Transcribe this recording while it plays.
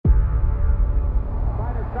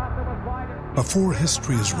Before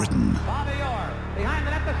history is written,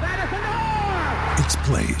 it's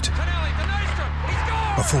played.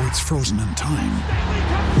 Before it's frozen in time,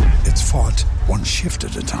 it's fought one shift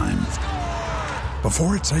at a time.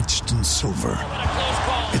 Before it's etched in silver,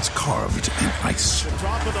 it's carved in ice.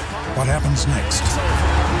 What happens next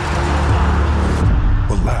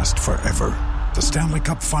will last forever. The Stanley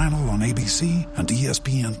Cup Final on ABC and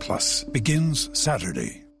ESPN Plus begins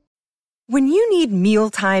Saturday. When you need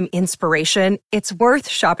mealtime inspiration, it's worth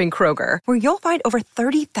shopping Kroger, where you'll find over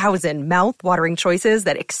 30,000 mouth-watering choices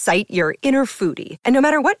that excite your inner foodie. And no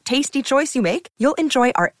matter what tasty choice you make, you'll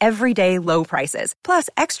enjoy our everyday low prices, plus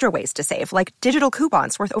extra ways to save, like digital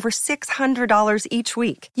coupons worth over $600 each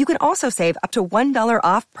week. You can also save up to $1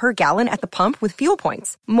 off per gallon at the pump with fuel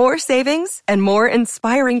points. More savings and more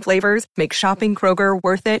inspiring flavors make shopping Kroger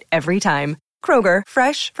worth it every time. Kroger,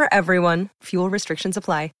 fresh for everyone. Fuel restrictions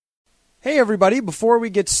apply. Hey, everybody. Before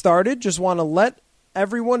we get started, just want to let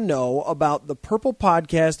everyone know about the Purple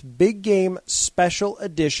Podcast Big Game Special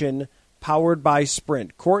Edition powered by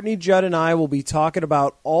Sprint. Courtney, Judd, and I will be talking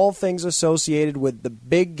about all things associated with the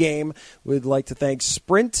big game. We'd like to thank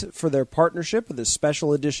Sprint for their partnership with this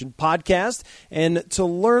special edition podcast. And to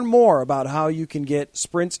learn more about how you can get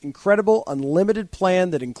Sprint's incredible unlimited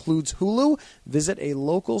plan that includes Hulu, visit a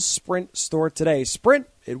local Sprint store today. Sprint,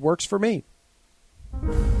 it works for me.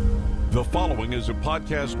 The following is a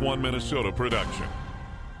Podcast One Minnesota production.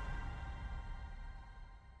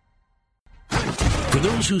 For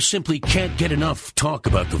those who simply can't get enough talk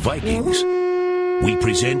about the Vikings, we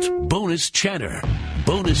present Bonus Chatter.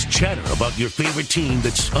 Bonus chatter about your favorite team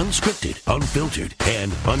that's unscripted, unfiltered,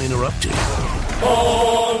 and uninterrupted.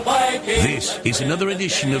 This is another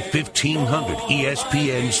edition of 1500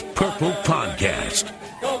 ESPN's Purple Podcast.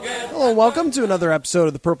 Hello, welcome to another episode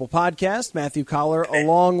of the Purple Podcast. Matthew Collar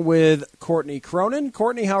along with Courtney Cronin.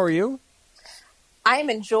 Courtney, how are you? I'm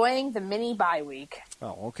enjoying the mini bye week.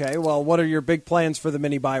 Oh, okay. Well, what are your big plans for the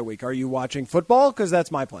mini bye week? Are you watching football? Because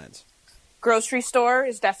that's my plans. Grocery store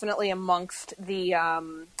is definitely amongst the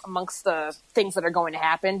things that are going to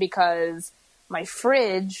happen because my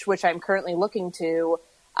fridge, which I'm currently looking to,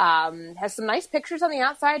 has some nice pictures on the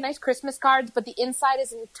outside, nice Christmas cards, but the inside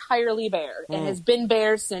is entirely bare and has been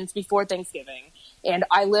bare since before Thanksgiving. And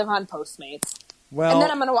I live on Postmates. Well, and then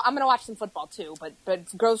I'm gonna watch some football too, but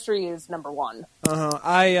grocery is number one.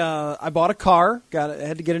 I bought a car.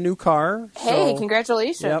 Had to get a new car. Hey,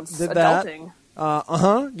 congratulations! Yep, did adulting.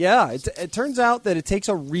 That. Yeah. It turns out that it takes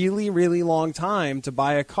a really, really long time to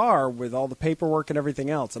buy a car with all the paperwork and everything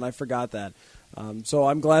else, and I forgot that. So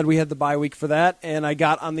I'm glad we had the bye week for that, and I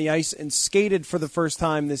got on the ice and skated for the first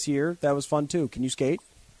time this year. That was fun, too. Can you skate?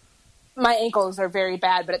 My ankles are very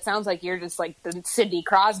bad, but it sounds like you're just like the Sidney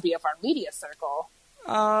Crosby of our media circle.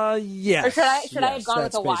 Yes. Or should I have gone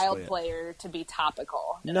with a Wild player to be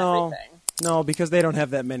topical and everything? No, because they don't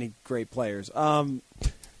have that many great players.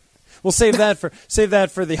 We'll save that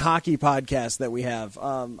for the hockey podcast that we have.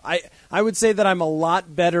 I would say that I'm a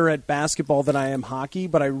lot better at basketball than I am hockey,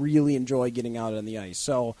 but I really enjoy getting out on the ice.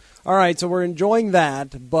 So, all right, so we're enjoying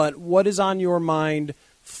that, but what is on your mind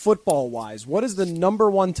football-wise? What is the number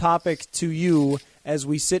one topic to you as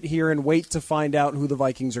we sit here and wait to find out who the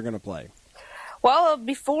Vikings are going to play? Well,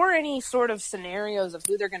 before any sort of scenarios of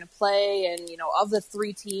who they're going to play and, of the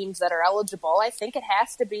three teams that are eligible, I think it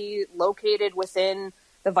has to be located within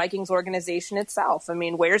the Vikings organization itself. I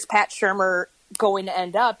mean, where's Pat Shurmur going to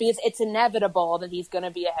end up? Because it's inevitable that he's going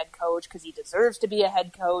to be a head coach because he deserves to be a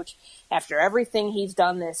head coach after everything he's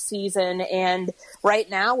done this season. And right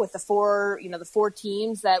now with the four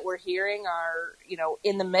teams that we're hearing are,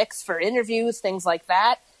 in the mix for interviews, things like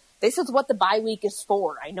that. This is what the bye week is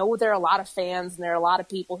for. I know there are a lot of fans and there are a lot of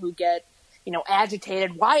people who get,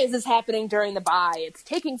 agitated. Why is this happening during the bye? It's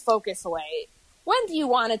taking focus away. When do you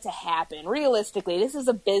want it to happen? Realistically, this is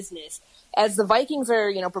a business. As the Vikings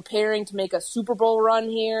are, preparing to make a Super Bowl run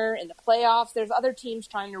here in the playoffs, there's other teams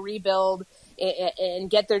trying to rebuild and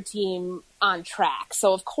get their team on track.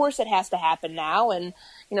 So, of course, it has to happen now. And,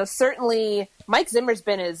 certainly Mike Zimmer's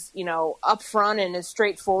been as, upfront and as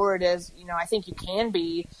straightforward as, I think you can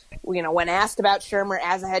be, when asked about Shurmur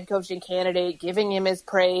as a head coaching candidate, giving him his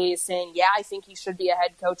praise, saying, yeah, I think he should be a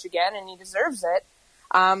head coach again and he deserves it.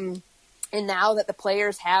 And now that the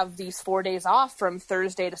players have these 4 days off from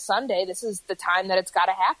Thursday to Sunday, this is the time that it's got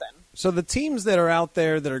to happen. So the teams that are out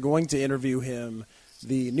there that are going to interview him,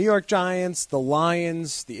 the New York Giants, the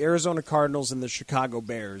Lions, the Arizona Cardinals, and the Chicago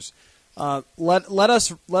Bears, let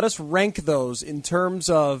us rank those in terms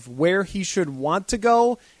of where he should want to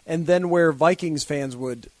go and then where Vikings fans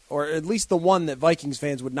would, or at least the one that Vikings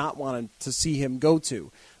fans would not want to see him go to.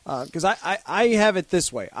 Because I have it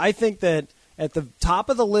this way. I think that At the top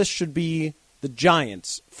of the list should be the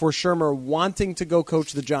Giants, for Shurmur wanting to go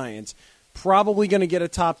coach the Giants. Probably going to get a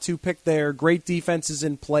top 2 pick there. Great defenses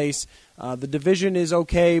in place. The division is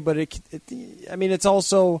okay, but it's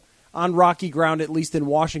also on rocky ground, at least in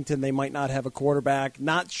Washington. They might not have a quarterback.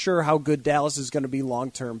 Not sure how good Dallas is going to be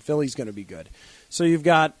long-term. Philly's going to be good. So you've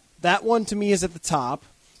got that one, to me, is at the top.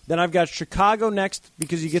 Then I've got Chicago next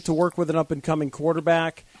because you get to work with an up-and-coming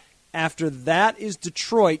quarterback. After that is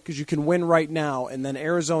Detroit because you can win right now. And then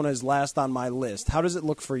Arizona is last on my list. How does it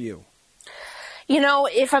look for you?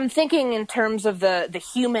 If I'm thinking in terms of the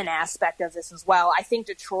human aspect of this as well, I think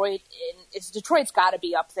Detroit's got to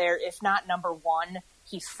be up there, if not number one.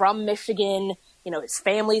 He's from Michigan. His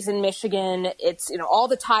family's in Michigan. It's, all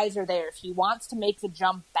the ties are there. If he wants to make the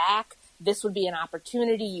jump back, this would be an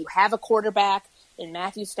opportunity. You have a quarterback in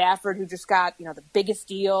Matthew Stafford who just got, the biggest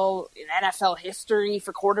deal in NFL history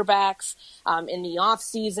for quarterbacks in the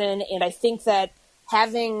offseason. And I think that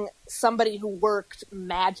having somebody who worked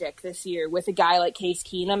magic this year with a guy like Case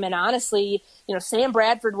Keenum, and honestly, Sam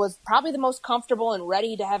Bradford was probably the most comfortable and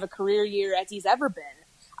ready to have a career year as he's ever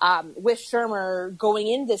been with Shurmur going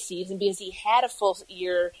in this season because he had a full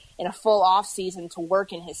year and a full off season to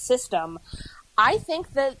work in his system. I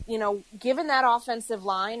think that, given that offensive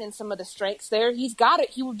line and some of the strengths there, he's got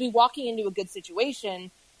it. He would be walking into a good situation.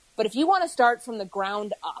 But if you want to start from the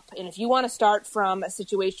ground up, and if you want to start from a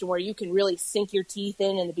situation where you can really sink your teeth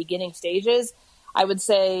in the beginning stages, I would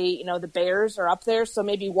say, the Bears are up there. So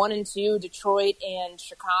maybe 1 and 2, Detroit and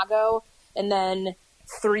Chicago, and then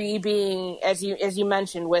 3 being, as you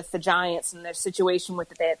mentioned, with the Giants and their situation with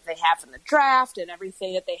that they have in the draft and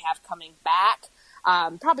everything that they have coming back.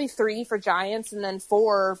 Probably 3 for Giants and then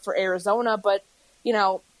 4 for Arizona. But,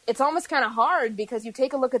 it's almost kind of hard because you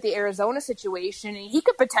take a look at the Arizona situation and he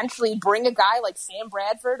could potentially bring a guy like Sam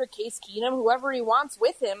Bradford or Case Keenum, whoever he wants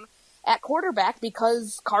with him at quarterback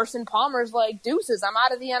because Carson Palmer's like, deuces, I'm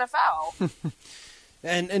out of the NFL.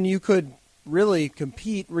 and you could really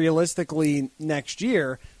compete realistically next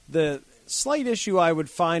year. The slight issue I would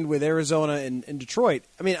find with Arizona and Detroit,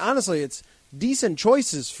 honestly, it's decent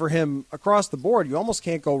choices for him across the board. You almost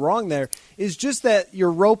can't go wrong there. Is just that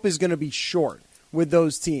your rope is going to be short with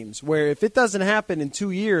those teams, where if it doesn't happen in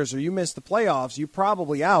 2 years or you miss the playoffs, you're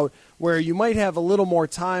probably out, where you might have a little more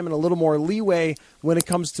time and a little more leeway when it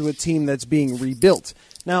comes to a team that's being rebuilt.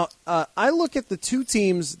 Now, I look at the 2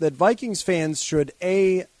 teams that Vikings fans should,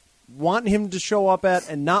 want him to show up at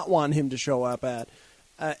and not want him to show up at,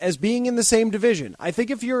 as being in the same division. I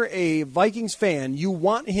think if you're a Vikings fan, you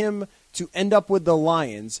want him to end up with the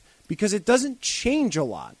Lions because it doesn't change a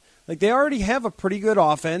lot. Like, they already have a pretty good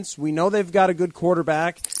offense. We know they've got a good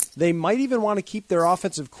quarterback. They might even want to keep their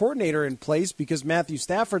offensive coordinator in place because Matthew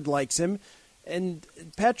Stafford likes him. And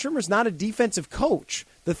Pat Shurmur's not a defensive coach.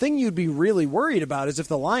 The thing you'd be really worried about is if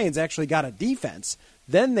the Lions actually got a defense,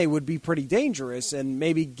 then they would be pretty dangerous and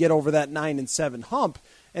maybe get over that 9-7 hump.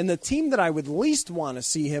 And the team that I would least want to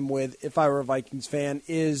see him with, if I were a Vikings fan,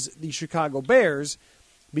 is the Chicago Bears,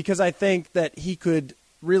 because I think that he could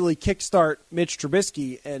really kickstart Mitch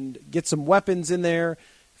Trubisky and get some weapons in there,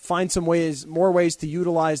 find more ways to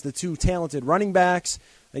utilize the 2 talented running backs.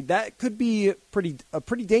 Like, that could be a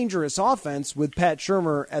pretty dangerous offense with Pat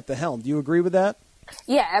Shurmur at the helm. Do you agree with that?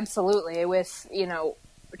 Yeah, absolutely. With,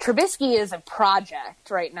 Trubisky is a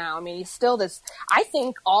project right now. He's still this, I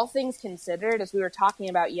think all things considered, as we were talking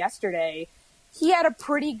about yesterday, he had a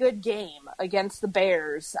pretty good game against the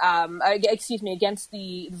Bears, against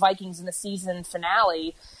the Vikings in the season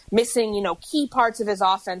finale, missing, key parts of his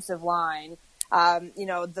offensive line,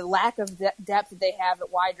 the lack of depth that they have at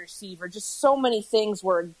wide receiver, just so many things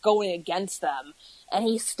were going against them. And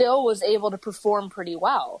he still was able to perform pretty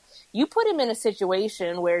well. You put him in a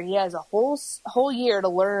situation where he has a whole year to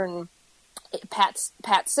learn Pat's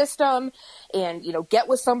system and, get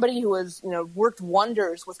with somebody who has, worked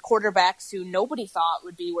wonders with quarterbacks who nobody thought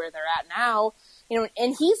would be where they're at now,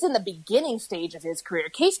 and he's in the beginning stage of his career.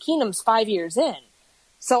 Case Keenum's 5 years in.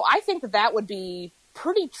 So I think that would be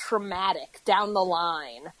pretty traumatic down the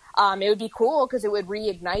line. It would be cool because it would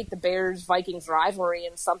reignite the Bears-Vikings rivalry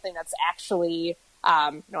and something that's actually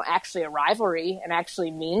a rivalry and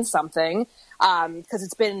actually means something, because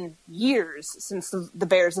it's been years since the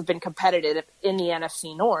Bears have been competitive in the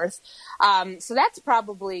NFC North. So that's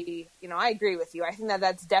probably, I agree with you. I think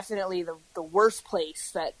that's definitely the worst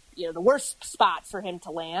place the worst spot for him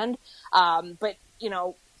to land. But,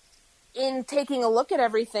 in taking a look at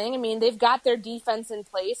everything, they've got their defense in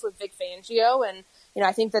place with Vic Fangio, and,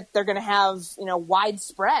 I think that they're going to have,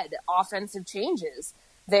 widespread offensive changes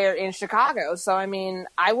there in Chicago. So,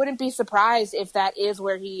 I wouldn't be surprised if that is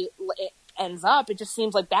where he ends up. It just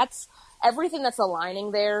seems like that's everything that's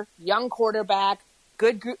aligning there, young quarterback,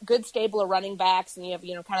 good stable of running backs, and you have,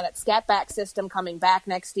 kind of that scat back system coming back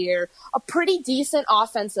next year, a pretty decent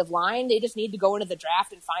offensive line. They just need to go into the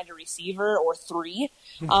draft and find a receiver or three.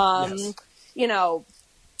 Yes.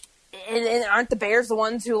 And aren't the Bears the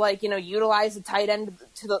ones who utilize the tight end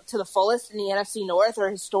to the fullest in the NFC North, or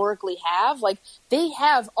historically have? They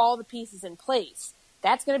have all the pieces in place.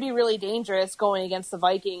 That's going to be really dangerous going against the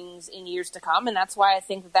Vikings in years to come, and that's why I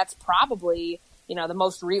think that's probably the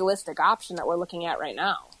most realistic option that we're looking at right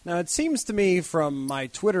now. Now, it seems to me from my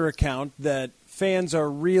Twitter account that fans are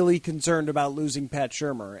really concerned about losing Pat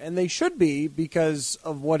Shurmur, and they should be because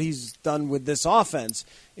of what he's done with this offense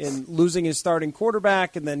in losing his starting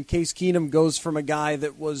quarterback, and then Case Keenum goes from a guy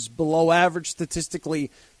that was below average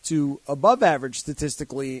statistically to above average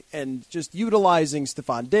statistically, and just utilizing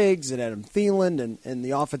Stephon Diggs and Adam Thielen and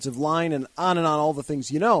the offensive line and on all the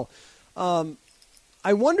things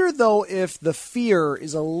I wonder, though, if the fear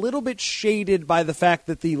is a little bit shaded by the fact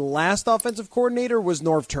that the last offensive coordinator was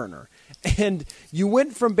Norv Turner. And you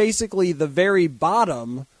went from basically the very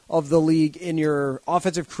bottom of the league in your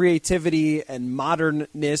offensive creativity and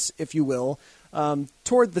modernness, if you will,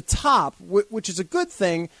 toward the top, which is a good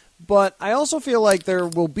thing. But I also feel like there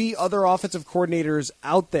will be other offensive coordinators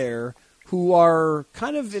out there who are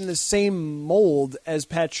kind of in the same mold as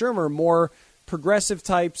Pat Shurmur, more progressive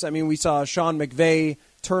types. I mean, we saw Sean McVay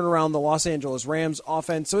turn around the Los Angeles Rams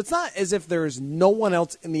offense. So it's not as if there's no one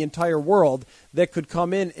else in the entire world that could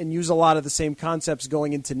come in and use a lot of the same concepts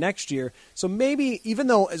going into next year. So maybe, even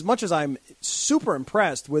though as much as I'm super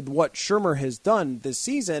impressed with what Shurmur has done this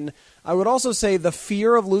season, I would also say the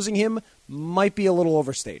fear of losing him might be a little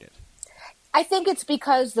overstated. I think it's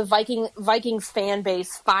because the Vikings fan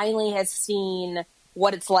base finally has seen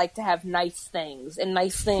what it's like to have nice things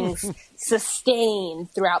sustained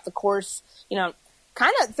throughout the course,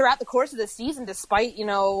 kind of throughout the course of the season, despite, a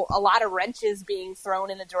lot of wrenches being thrown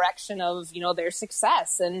in the direction of, their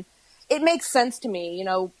success. And it makes sense to me,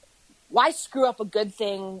 why screw up a good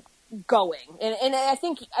thing going? And I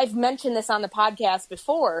think I've mentioned this on the podcast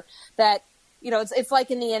before that, it's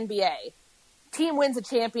like in the NBA. Team wins a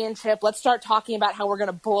championship. Let's start talking about how we're going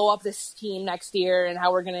to blow up this team next year and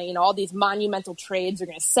how we're going to, all these monumental trades. We're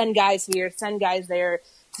going to send guys here, send guys there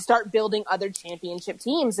to start building other championship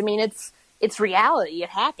teams. I mean, it's reality.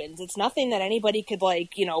 It happens. It's nothing that anybody could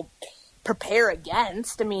prepare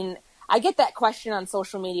against. I mean, I get that question on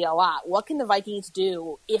social media a lot. What can the Vikings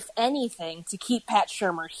do, if anything, to keep Pat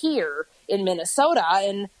Shurmur here in Minnesota?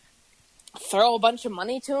 And throw a bunch of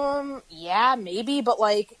money to him? Yeah, maybe, but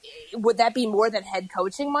would that be more than head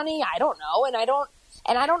coaching money? I don't know, and I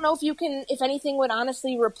don't know if anything would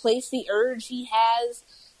honestly replace the urge he has,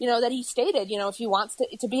 that he stated, if he wants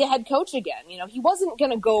to be a head coach again. He wasn't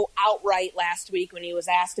going to go outright last week when he was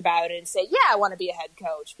asked about it and say, yeah, I want to be a head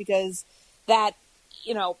coach, because that,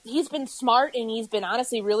 he's been smart and he's been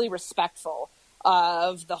honestly really respectful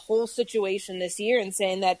of the whole situation this year, and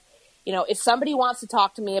saying that, if somebody wants to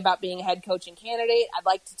talk to me about being a head coaching candidate, I'd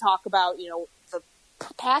like to talk about, the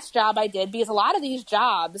past job I did, because a lot of these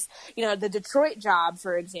jobs, the Detroit job,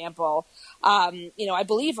 for example, I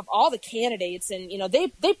believe of all the candidates, and,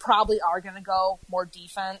 they probably are going to go more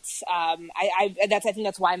defense. I think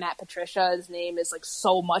that's why Matt Patricia's name is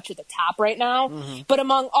so much at the top right now. Mm-hmm. But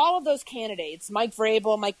among all of those candidates, Mike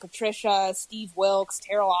Vrabel, Mike Patricia, Steve Wilkes,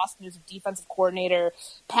 Terrell Austin, who's a defensive coordinator,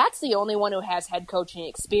 Pat's the only one who has head coaching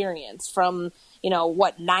experience from,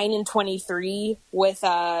 9-23 with,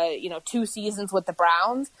 2 seasons with the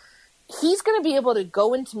Browns. He's going to be able to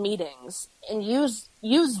go into meetings and use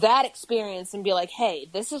that experience and be like, hey,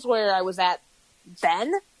 this is where I was at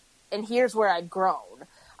then, and here's where I've grown.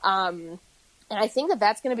 And I think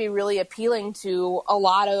that's going to be really appealing to a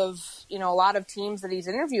lot of teams that he's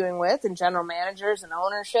interviewing with, and general managers and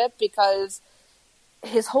ownership, because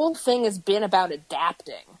his whole thing has been about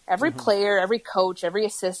adapting. Every player, every coach, every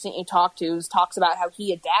assistant you talk to talks about how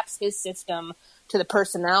he adapts his system to the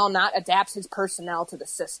personnel, not adapts his personnel to the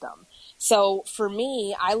system. So for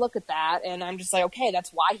me, I look at that and I'm just like, okay, that's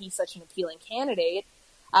why he's such an appealing candidate,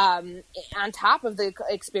 on top of the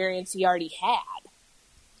experience he already had.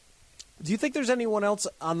 Do you think there's anyone else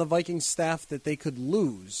on the Vikings staff that they could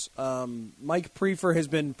lose? Mike Prefer has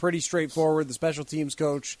been pretty straightforward, the special teams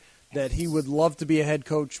coach, that he would love to be a head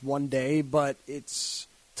coach one day, but it's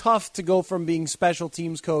tough to go from being special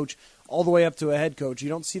teams coach all the way up to a head coach. You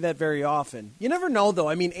don't see that very often. You never know, though.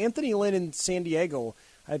 I mean, Anthony Lynn in San Diego,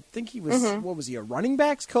 I think he was, what was he, a running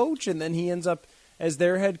backs coach? And then he ends up as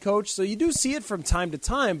their head coach. So you do see it from time to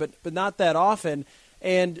time, but not that often.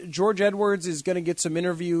 And George Edwards is going to get some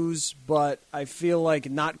interviews, but I feel like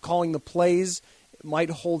not calling the plays might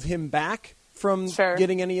hold him back from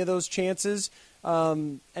getting any of those chances.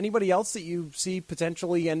 Anybody else that you see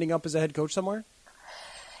potentially ending up as a head coach somewhere?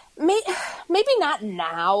 Maybe not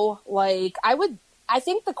now. Like, I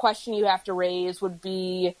think the question you have to raise would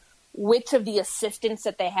be which of the assistants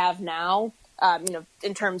that they have now,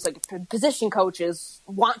 in terms of position coaches,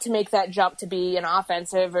 want to make that jump to be an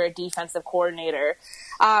offensive or a defensive coordinator.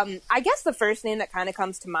 I guess the first name that kind of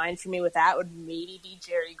comes to mind for me with that would maybe be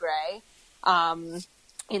Jerry Gray.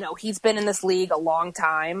 He's been in this league a long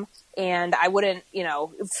time, and I wouldn't,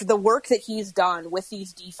 for the work that he's done with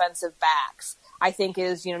these defensive backs, I think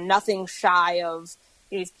is, nothing shy of,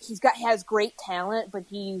 he has great talent, but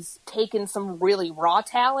he's taken some really raw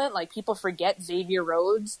talent. Like, people forget Xavier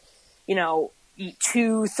Rhodes,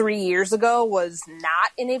 2-3 years ago was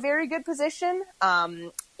not in a very good position.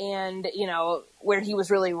 And, where he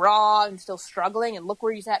was really raw and still struggling, and look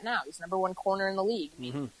where he's at now. He's number one corner in the league. I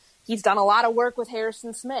mean, he's done a lot of work with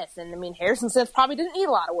Harrison Smith. And, Harrison Smith probably didn't need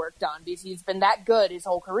a lot of work done because he's been that good his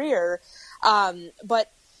whole career.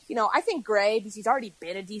 But I think Gray, because he's already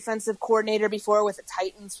been a defensive coordinator before with the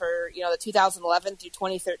Titans for, the 2011 through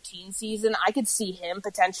 2013 season, I could see him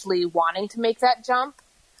potentially wanting to make that jump,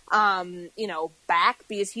 back,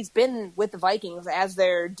 because he's been with the Vikings as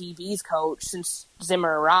their DB's coach since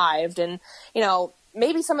Zimmer arrived. And,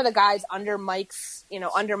 maybe some of the guys under Mike's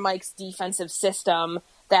defensive system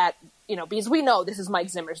that, because we know this is Mike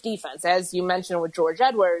Zimmer's defense, as you mentioned with George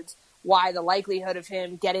Edwards, why the likelihood of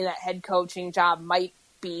him getting that head coaching job might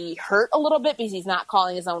be hurt a little bit because he's not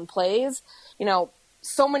calling his own plays.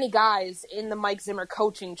 So many guys in the Mike Zimmer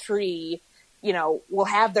coaching tree, will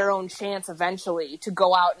have their own chance eventually to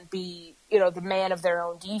go out and be, the man of their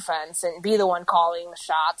own defense and be the one calling the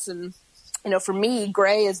shots. And, for me,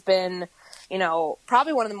 Gray has been,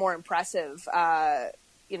 probably one of the more impressive,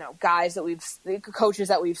 guys coaches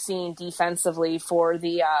that we've seen defensively for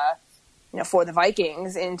the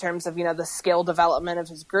Vikings in terms of, the skill development of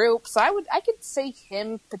his group. So I could say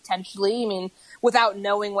him potentially, without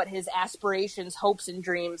knowing what his aspirations, hopes, and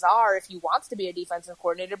dreams are, if he wants to be a defensive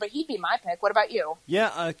coordinator, but he'd be my pick. What about you?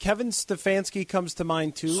 Yeah, Kevin Stefanski comes to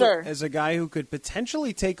mind, too, as a guy who could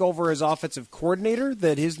potentially take over as offensive coordinator,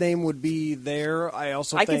 that his name would be there. I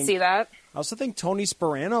can see that. I also think Tony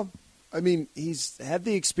Sparano, he's had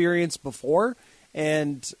the experience before,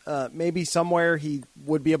 and maybe somewhere he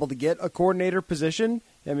would be able to get a coordinator position.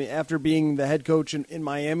 After being the head coach in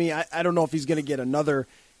Miami, I don't know if he's going to get another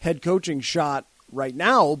head coaching shot right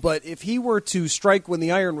now, but if he were to strike when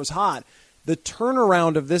the iron was hot, the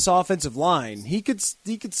turnaround of this offensive line, he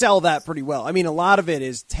could sell that pretty well. A lot of it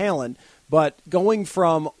is talent, but going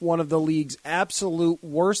from one of the league's absolute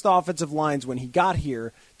worst offensive lines when he got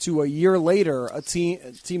here to a year later, a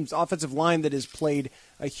team's offensive line that has played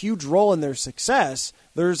a huge role in their success,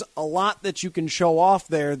 there's a lot that you can show off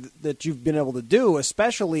there that you've been able to do,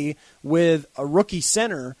 especially with a rookie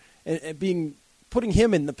center and putting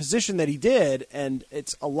him in the position that he did. And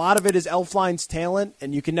it's a lot of it is Elflein's talent,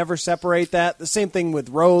 and you can never separate that. The same thing with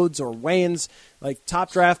Rhodes or Wayne's, like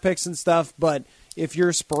top draft picks and stuff. But if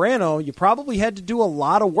you're Sparano, you probably had to do a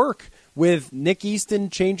lot of work with Nick Easton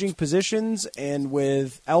changing positions and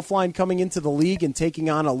with Elflein coming into the league and taking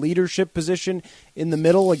on a leadership position in the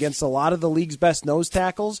middle against a lot of the league's best nose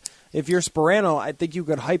tackles. If you're Sparano, I think you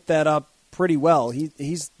could hype that up pretty well.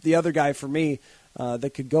 He's the other guy for me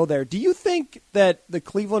that could go there. Do you think that the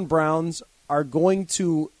Cleveland Browns are going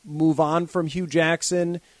to move on from Hugh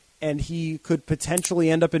Jackson and he could potentially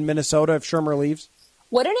end up in Minnesota if Shermer leaves?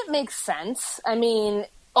 Wouldn't it make sense?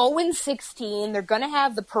 0-16, they're going to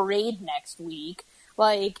have the parade next week.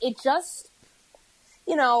 It just,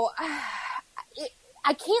 I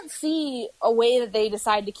can't see a way that they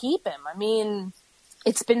decide to keep him.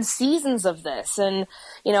 It's been seasons of this. And,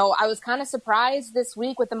 I was kind of surprised this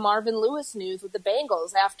week with the Marvin Lewis news with the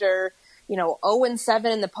Bengals after,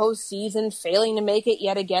 0-7 in the postseason, failing to make it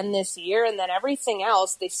yet again this year. And then everything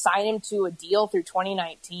else, they sign him to a deal through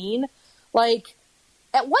 2019.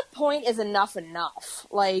 At what point is enough enough?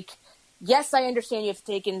 Yes, I understand you have to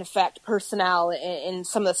take into effect personnel and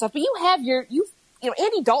some of the stuff, but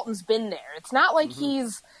Andy Dalton's been there. It's not like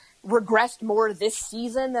he's regressed more this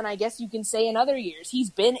season than I guess you can say in other years.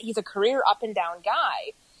 He's a career up and down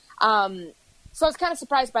guy. So I was kind of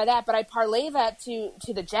surprised by that, but I parlay that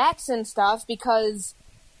to the Jackson stuff because,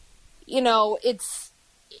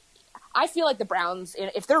 I feel like the Browns,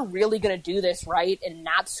 if they're really going to do this right and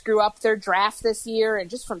not screw up their draft this year and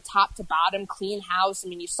just from top to bottom, clean house.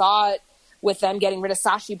 You saw it with them getting rid of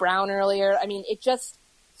Sashi Brown earlier. It just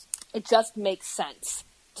makes sense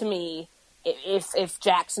to me if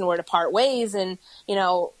Jackson were to part ways. And,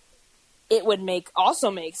 it would also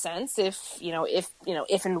make sense if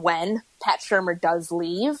and when Pat Shurmur does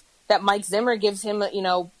leave, that Mike Zimmer gives him,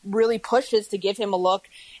 really pushes to give him a look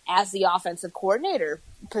as the offensive coordinator,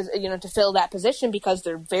 to fill that position, because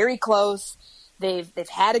they're very close. They've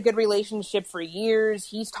had a good relationship for years.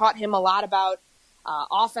 He's taught him a lot about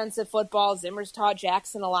offensive football. Zimmer's taught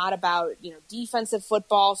Jackson a lot about, defensive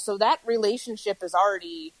football. So that relationship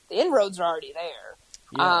the inroads are already there.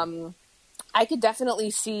 Yeah. I could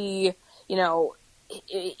definitely see,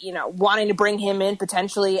 wanting to bring him in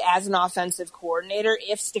potentially as an offensive coordinator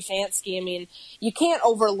if Stefanski, you can't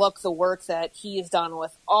overlook the work that he has done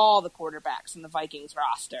with all the quarterbacks in the Vikings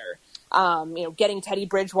roster. Getting Teddy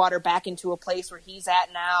Bridgewater back into a place where he's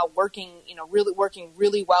at now, working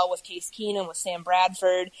really well with Case Keenum, with Sam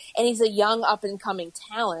Bradford. And he's a young up and coming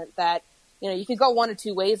talent that, you could go one of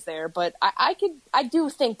two ways there, but I do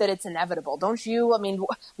think that it's inevitable, don't you?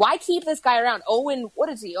 Why keep this guy around? What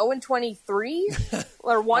is he? 0-23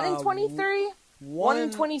 or 1-23?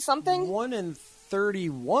 1-20 something?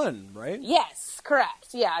 1-31, right? Yes, correct.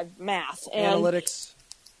 Yeah, math and analytics.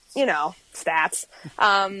 Stats.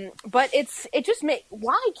 But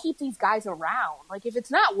why keep these guys around? Like, if it's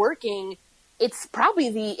not working, it's probably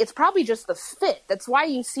just the fit. That's why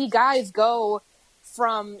you see guys go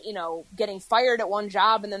from, getting fired at one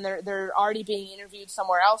job and then they're already being interviewed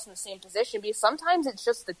somewhere else in the same position, because sometimes it's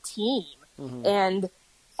just the team and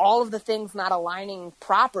all of the things not aligning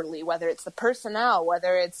properly, whether it's the personnel,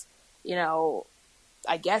 whether it's,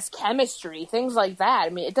 I guess chemistry, things like that.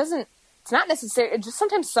 It's not necessary. Just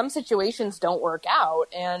sometimes some situations don't work out,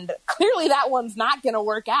 and clearly that one's not going to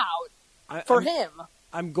work out for him.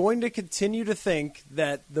 I'm going to continue to think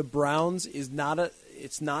that the Browns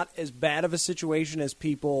it's not as bad of a situation as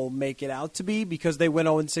people make it out to be, because they went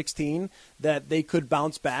 0-16, that they could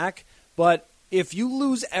bounce back. But if you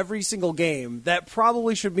lose every single game, that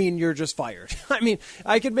probably should mean you're just fired.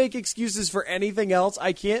 I could make excuses for anything else.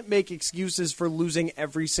 I can't make excuses for losing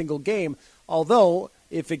every single game. Although,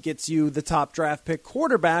 if it gets you the top draft pick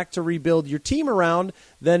quarterback to rebuild your team around,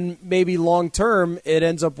 then maybe long term it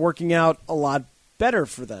ends up working out a lot better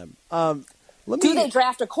for them. Do they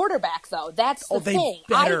draft a quarterback, though? That's the thing.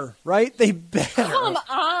 Right? They better. Come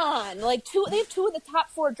on. They have 2 of the top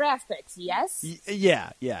 4 draft picks, yes?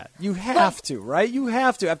 Yeah. You have to, right? You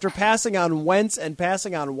have to. After passing on Wentz and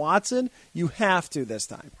passing on Watson, you have to this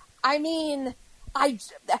time.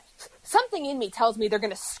 Something in me tells me they're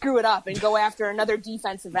going to screw it up and go after another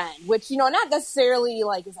defensive end, which, not necessarily,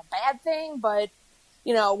 is a bad thing, but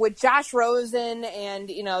with Josh Rosen and,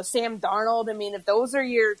 Sam Darnold, if those are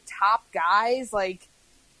your top guys, I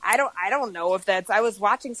don't know if that's, I was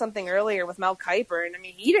watching something earlier with Mel Kiper, and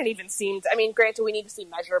he didn't even seem to, granted we need to see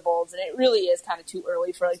measurables, and it really is kind of too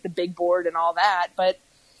early for the big board and all that, but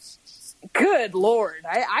good Lord,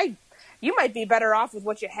 you might be better off with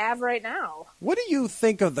what you have right now. What do you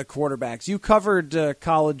think of the quarterbacks? You covered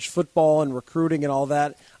college football and recruiting and all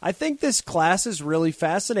that. I think this class is really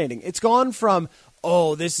fascinating. It's gone from,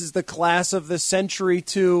 this is the class of the century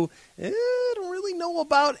to, I don't really know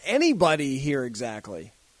about anybody here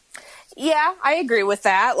exactly. Yeah, I agree with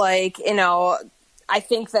that. I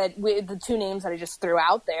think that the 2 names that I just threw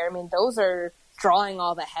out there, those are drawing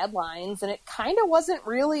all the headlines, and it kind of wasn't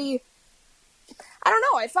really, I don't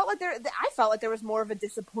know. I felt like there was more of a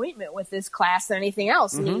disappointment with this class than anything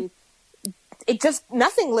else.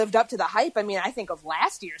 Nothing lived up to the hype. I think of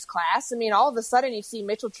last year's class. All of a sudden you see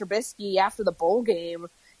Mitchell Trubisky after the bowl game,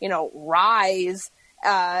 rise,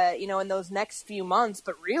 in those next few months.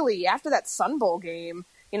 But really, after that Sun Bowl game,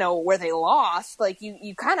 where they lost,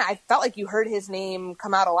 I felt like you heard his name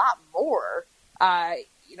come out a lot more,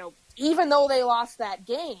 even though they lost that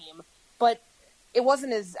game. But it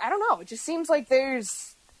wasn't as, I don't know, it just seems like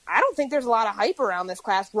I don't think there's a lot of hype around this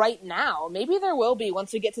class right now. Maybe there will be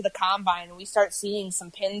once we get to the combine and we start seeing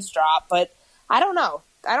some pins drop, but I don't know.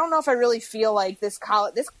 I don't know if I really feel like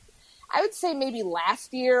I would say maybe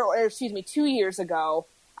last year, 2 years ago,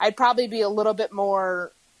 I'd probably be a little bit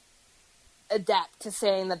more adept to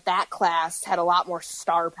saying that class had a lot more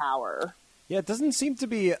star power. Yeah, it doesn't seem to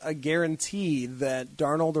be a guarantee that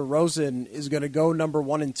Darnold or Rosen is going to go number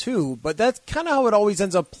 1 and 2, but that's kind of how it always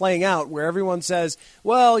ends up playing out, where everyone says,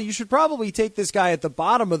 well, you should probably take this guy at the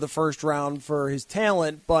bottom of the first round for his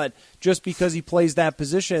talent, but just because he plays that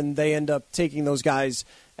position, they end up taking those guys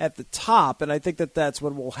at the top, and I think that that's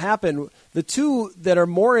what will happen. The 2 that are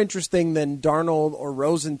more interesting than Darnold or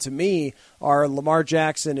Rosen to me are Lamar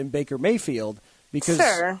Jackson and Baker Mayfield. Because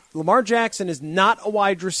Lamar Jackson is not a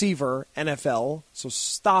wide receiver, NFL, so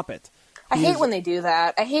stop it. I hate when they do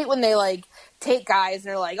that. I hate when they, take guys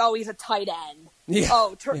and they're like, oh, he's a tight end.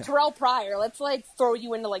 Terrell Pryor, let's like throw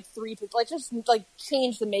you into like three, like just like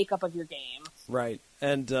change the makeup of your game. Right.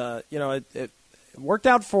 And, it worked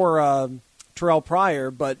out for Terrell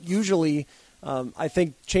Pryor, but usually I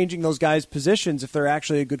think changing those guys' positions, if they're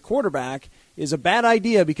actually a good quarterback, is a bad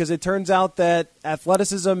idea because it turns out that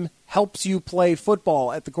athleticism helps you play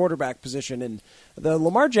football at the quarterback position. And the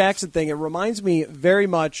Lamar Jackson thing, it reminds me very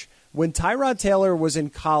much when Tyrod Taylor was in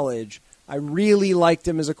college. I really liked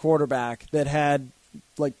him as a quarterback that had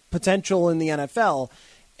like potential in the NFL.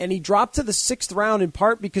 And he dropped to the 6th round in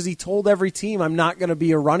part because he told every team, I'm not going to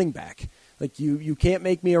be a running back. Like, you can't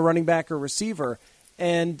make me a running back or receiver.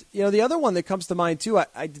 And, the other one that comes to mind, too,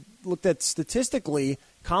 I looked at statistically,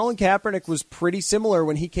 Colin Kaepernick was pretty similar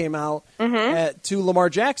when he came out to Lamar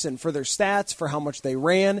Jackson for their stats, for how much they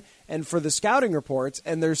ran, and for the scouting reports.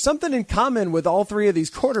 And there's something in common with all three of these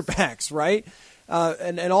quarterbacks, right?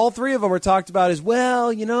 And all three of them are talked about as, well,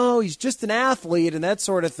 he's just an athlete and that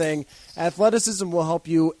sort of thing. Athleticism will help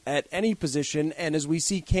you at any position, and as we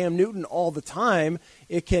see Cam Newton all the time,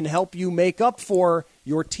 it can help you make up for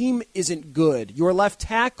your team isn't good, your left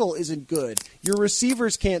tackle isn't good, your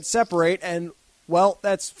receivers can't separate, and, well,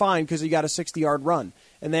 that's fine because you got a 60-yard run.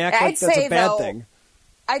 And they act like that's a bad thing.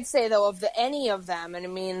 I'd say, though, of any of them, and I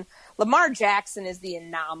mean, Lamar Jackson is the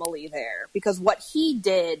anomaly there because what he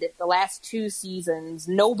did the last 2 seasons,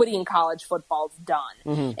 nobody in college football's done.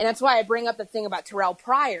 And that's why I bring up the thing about Terrell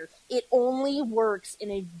Pryor. It only works in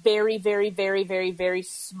a very, very, very, very, very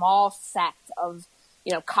small set of,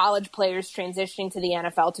 college players transitioning to the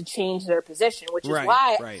NFL to change their position, which is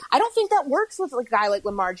why I don't think that works with a guy like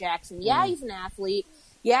Lamar Jackson. Yeah, he's an athlete.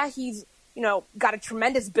 Yeah, he's, got a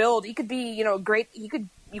tremendous build. He could be, great.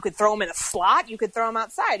 You could throw him in a slot. You could throw him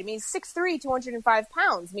outside. I mean, he's 6'3", 205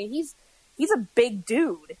 pounds. I mean, he's a big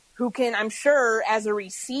dude who can, I'm sure, as a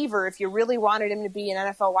receiver, if you really wanted him to be an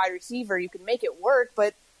NFL wide receiver, you could make it work.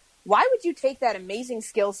 But why would you take that amazing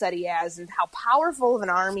skill set he has and how powerful of an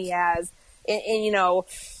arm he has and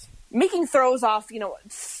making throws off,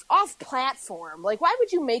 off platform? Like, why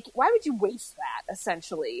would you waste that,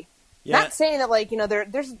 essentially? Yeah. Not saying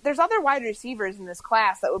that, there's other wide receivers in this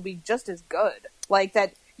class that would be just as good. Like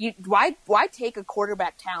that, why take a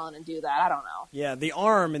quarterback talent and do that? I don't know. Yeah, the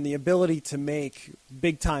arm and the ability to make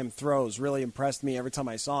big-time throws really impressed me every time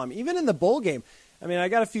I saw him. Even in the bowl game. I mean, I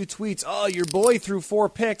got a few tweets, oh, your boy threw 4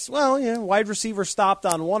 picks. Well, yeah, wide receiver stopped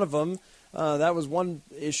on one of them. That was one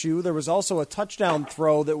issue. There was also a touchdown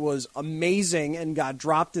throw that was amazing and got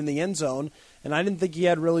dropped in the end zone. And I didn't think he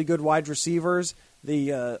had really good wide receivers.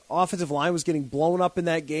 The offensive line was getting blown up in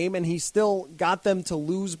that game, and he still got them to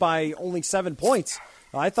lose by only 7 points.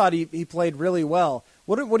 I thought he played really well.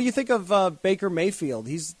 What do you think of Baker Mayfield?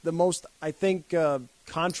 He's the most, I think,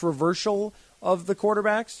 controversial of the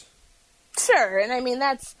quarterbacks. Sure, and I mean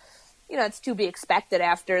that's it's to be expected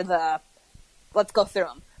after let's go through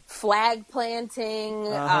them. Flag planting,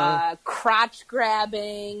 crotch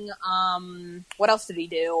grabbing. What else did he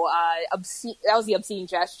do? That was the obscene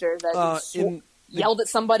gesture that yelled at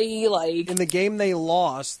somebody. Like in the game they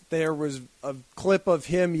lost, there was a clip of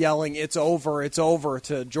him yelling "It's over, it's over"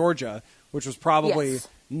 to Georgia, which was probably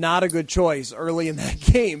not a good choice early in that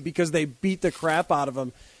game because they beat the crap out of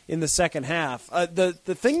him in the second half. The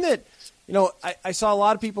thing that I saw a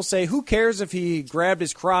lot of people say, "Who cares if he grabbed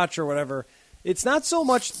his crotch or whatever." It's not so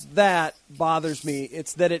much that bothers me.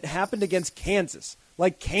 It's that it happened against Kansas.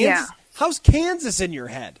 Like Kansas, how's Kansas in your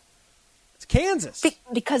head? It's Kansas.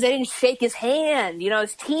 Because they didn't shake his hand.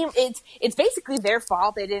 His team, it's basically their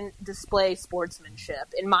fault. They didn't display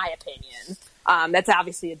sportsmanship, in my opinion. That's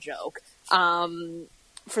obviously a joke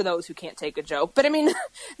for those who can't take a joke. But, I mean,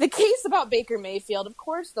 the case about Baker Mayfield, of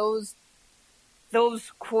course, those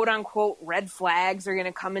quote-unquote red flags are going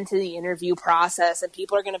to come into the interview process and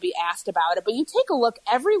people are going to be asked about it. But you take a look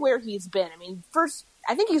everywhere he's been. I mean,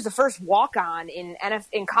 I think he's the first walk-on in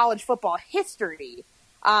college football history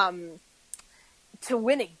to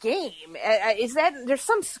win a game. There's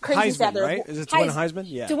some crazy stat there. Right? Is it to win Heisman?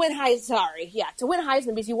 Yeah. To win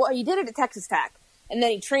Heisman because he did it at Texas Tech. And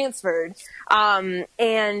then he transferred. And,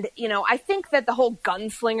 I think that the whole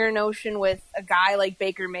gunslinger notion with a guy like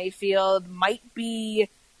Baker Mayfield might be,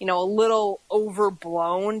 a little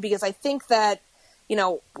overblown because I think that,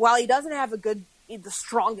 while he doesn't have the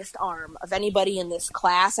strongest arm of anybody in this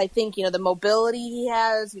class, I think, the mobility he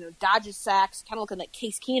has, dodges sacks, kind of looking like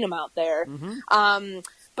Case Keenum out there.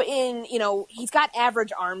 But he's got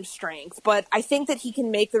average arm strength, but I think that he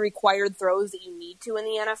can make the required throws that you need to in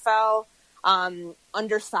the NFL.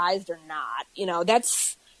 Undersized or not,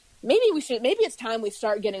 that's maybe it's time we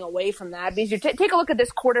start getting away from that because you take a look at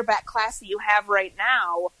this quarterback class that you have right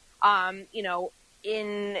now.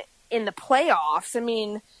 In in the playoffs, I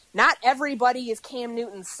mean, not everybody is Cam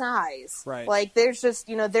Newton's size. Right. Like, there's just,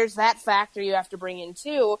 there's that factor you have to bring in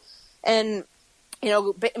too. And,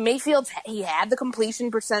 Mayfield, he had the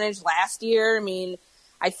completion percentage last year. I mean,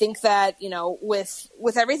 I think that,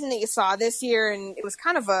 with everything that you saw this year, and it was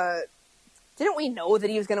kind of didn't we know that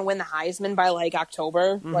he was going to win the Heisman by like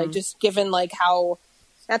October? Mm-hmm. Like, just given like how,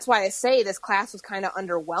 that's why I say this class was kind of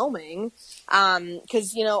underwhelming.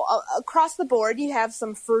 Because, across the board, you have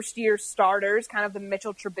some first-year starters, kind of the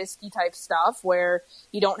Mitchell Trubisky type stuff, where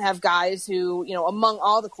you don't have guys who, among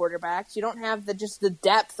all the quarterbacks, you don't have the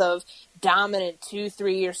depth of dominant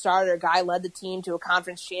 2-3 year starter. Guy led the team to a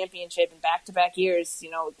conference championship in back-to-back years,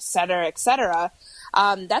 et cetera, et cetera.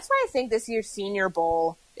 That's why I think this year's Senior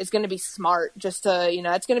Bowl is going to be smart. Just to,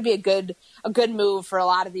 it's going to be a good move for a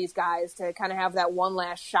lot of these guys to kind of have that one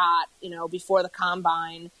last shot, before the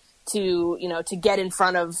combine to get in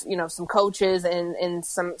front of, some coaches and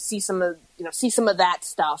see some of that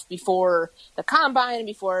stuff before the combine and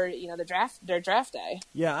before, their draft day.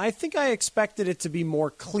 Yeah, I think I expected it to be more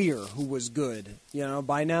clear who was good,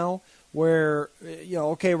 by now, where,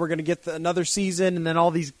 okay, we're going to get another season and then all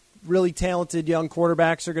these really talented young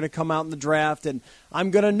quarterbacks are going to come out in the draft, and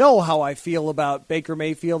I'm going to know how I feel about Baker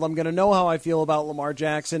Mayfield. I'm going to know how I feel about Lamar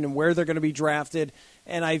Jackson and where they're going to be drafted,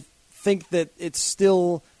 and I think that it's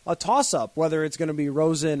still a toss-up, whether it's going to be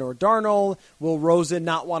Rosen or Darnold. Will Rosen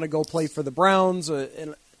not want to go play for the Browns?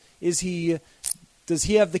 And does he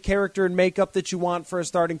have the character and makeup that you want for a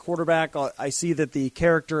starting quarterback? I see that the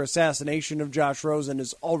character assassination of Josh Rosen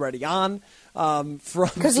is already on.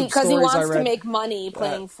 Because he wants to make money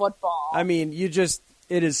playing football. I mean, it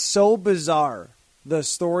is so bizarre, the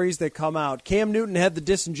stories that come out. Cam Newton had the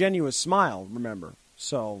disingenuous smile, remember?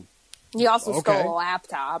 So he also stole a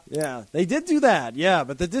laptop. Yeah, they did do that. Yeah,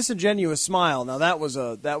 but the disingenuous smile, now that was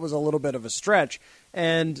a little bit of a stretch.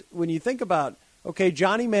 And when you think about, okay,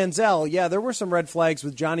 Johnny Manziel, yeah, there were some red flags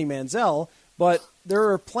with Johnny Manziel, but there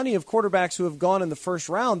are plenty of quarterbacks who have gone in the first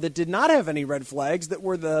round that did not have any red flags, that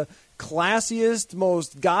were the classiest,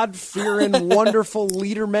 most God-fearing, wonderful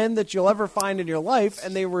leader men that you'll ever find in your life,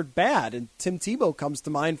 and they were bad. And Tim Tebow comes to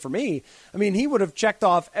mind for me. I mean, he would have checked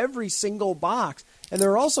off every single box. And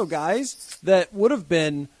there are also guys that would have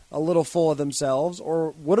been a little full of themselves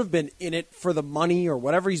or would have been in it for the money or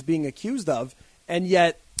whatever he's being accused of, and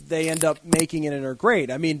yet they end up making it and are great.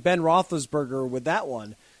 I mean, Ben Roethlisberger with that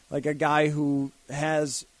one, like a guy who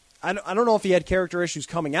has, I don't know if he had character issues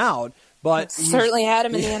coming out, but certainly had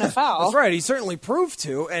him in the NFL. That's right. He certainly proved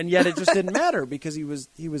to, and yet it just didn't matter because he was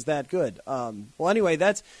that good. Well, anyway,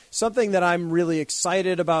 that's something that I'm really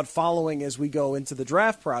excited about following as we go into the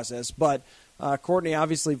draft process. But Courtney,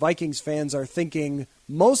 obviously, Vikings fans are thinking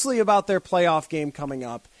mostly about their playoff game coming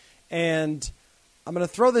up, and I'm going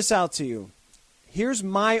to throw this out to you. Here's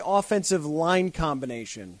my offensive line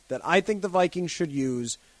combination that I think the Vikings should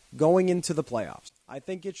use going into the playoffs. I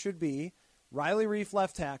think it should be Riley Reiff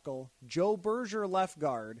left tackle, Joe Berger left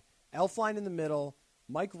guard, Elflein in the middle,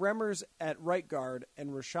 Mike Remmers at right guard, and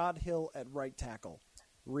Rashad Hill at right tackle.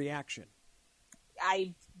 Reaction.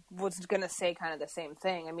 I was going to say kind of the same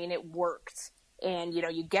thing. I mean, it worked. And,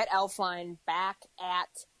 you get Elflein back at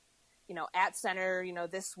center,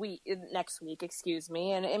 next week, excuse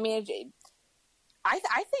me. And I mean,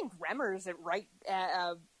 I think Remmers at right,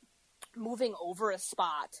 moving over a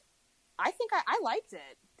spot, I think I liked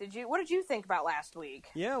it. What did you think about last week?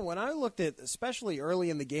 Yeah, when I looked at, especially early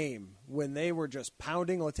in the game, when they were just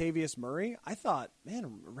pounding Latavius Murray, I thought,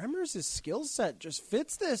 man, Remmers' skill set just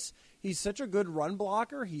fits this. He's such a good run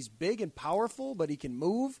blocker. He's big and powerful, but he can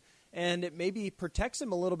move, and it maybe protects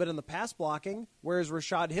him a little bit in the pass blocking, whereas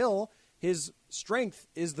Rashad Hill, his strength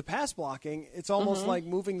is the pass blocking. It's almost like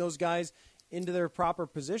moving those guys into their proper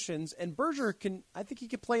positions, and Berger I think he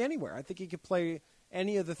could play anywhere. I think he could play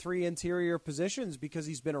any of the three interior positions because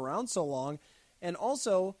he's been around so long. And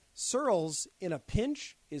also, Searles in a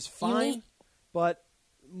pinch is fine, but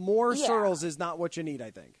more Searles is not what you need,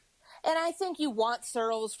 I think. And I think you want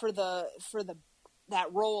Searles for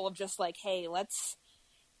that role of just like, hey, let's,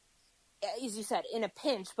 as you said, in a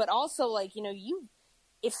pinch, but also like,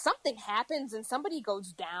 if something happens and somebody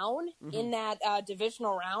goes down in that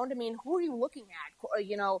divisional round, I mean, who are you looking at?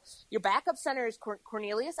 Your backup center is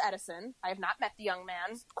Cornelius Edison. I have not met the young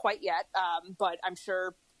man quite yet, but I'm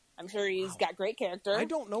sure he's got great character. I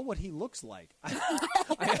don't know what he looks like. I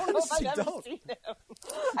don't know if I've ever seen him.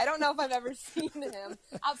 I don't know if I've ever seen him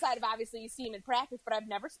outside of obviously you see him in practice, but I've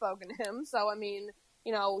never spoken to him. So I mean,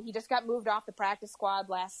 he just got moved off the practice squad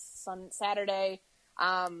last Saturday,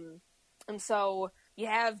 and so. You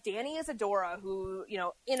have Danny Isadora, who,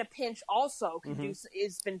 in a pinch also can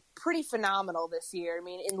has been pretty phenomenal this year. I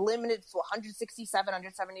mean, in limited 167,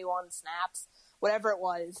 171 snaps, whatever it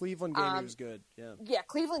was. Cleveland game, he was good. Yeah. Yeah,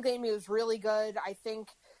 Cleveland game, he was really good. I think,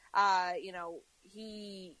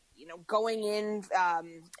 he, going in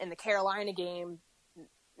the Carolina game,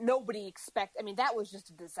 nobody that was just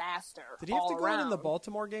a disaster. Did he have to go around. in the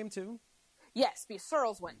Baltimore game too? Yes, because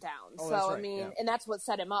Searles went down. Oh, so, that's right. and that's what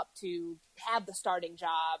set him up to have the starting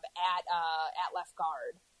job at left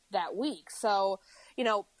guard that week. So,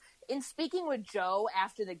 in speaking with Joe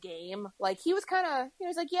after the game, he was kind of, he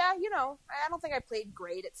was like, yeah, I don't think I played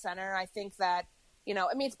great at center. I think that,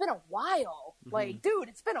 it's been a while. Dude,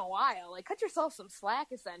 it's been a while. Cut yourself some slack,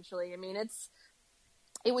 essentially. I mean,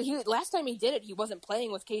 last time he did it, he wasn't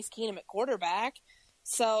playing with Case Keenum at quarterback.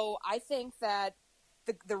 So I think that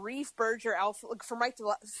the Reef Berger from left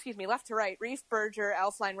to right, Reef Berger,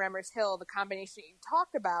 Elflein, Remmers, Hill, the combination you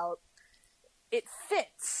talked about, it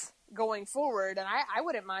fits going forward, and I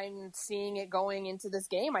wouldn't mind seeing it going into this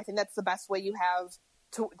game. I think that's the best way you have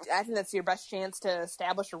to. I think that's your best chance to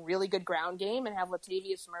establish a really good ground game and have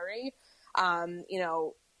Latavius Murray,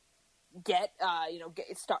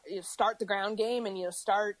 start the ground game and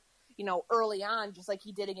start. Early on, just like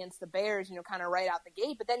he did against the Bears, kind of right out the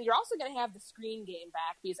gate. But then you're also going to have the screen game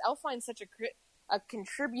back because Elflein's such a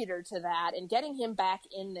contributor to that, and getting him back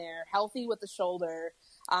in there, healthy with the shoulder,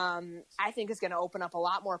 I think is going to open up a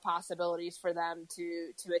lot more possibilities for them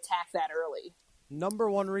to attack that early. Number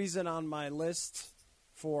one reason on my list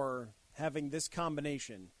for having this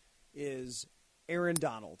combination is Aaron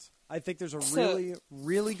Donald. I think there's a really,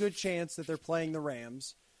 really good chance that they're playing the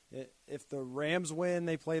Rams. If the Rams win,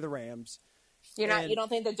 they play the Rams. You don't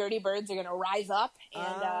think the Dirty Birds are going to rise up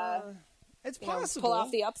and it's possible. Pull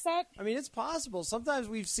off the upset? I mean, it's possible. Sometimes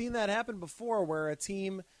we've seen that happen before, where a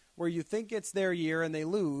team where you think it's their year and they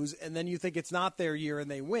lose, and then you think it's not their year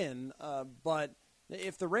and they win. But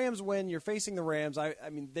if the Rams win, you're facing the Rams. I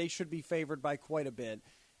mean, they should be favored by quite a bit.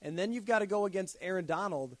 And then you've got to go against Aaron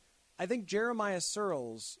Donald. I think Jeremiah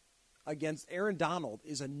Searles against Aaron Donald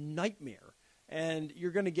is a nightmare. And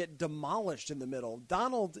you're going to get demolished in the middle.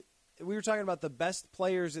 Donald, we were talking about the best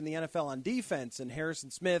players in the NFL on defense and Harrison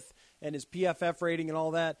Smith and his PFF rating and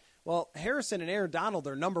all that. Well, Harrison and Aaron Donald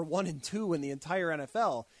are number 1 and 2 in the entire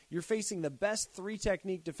NFL. You're facing the best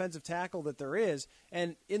three-technique defensive tackle that there is.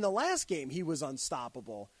 And in the last game, he was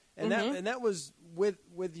unstoppable. And that was with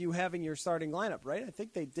you having your starting lineup, right? I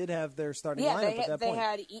think they did have their starting lineup at that point.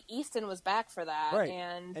 Yeah, they had Easton was back for that, right?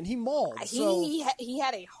 And he mauled. He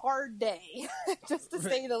had a hard day, just to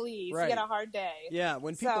say the least. Right. He had a hard day. Yeah,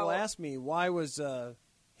 when people ask me why was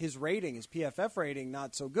his PFF rating,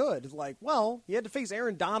 not so good, he had to face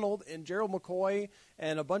Aaron Donald and Gerald McCoy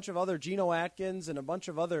and a bunch of other Geno Atkins and a bunch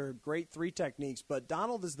of other great three techniques, but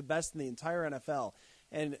Donald is the best in the entire NFL.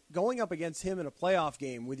 And going up against him in a playoff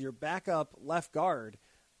game with your backup left guard,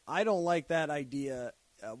 I don't like that idea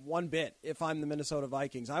one bit if I'm the Minnesota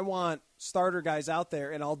Vikings. I want starter guys out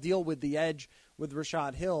there, and I'll deal with the edge with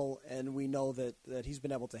Rashad Hill, and we know that he's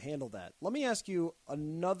been able to handle that. Let me ask you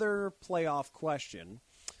another playoff question.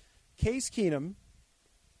 Case Keenum,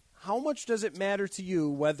 how much does it matter to you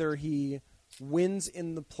whether he wins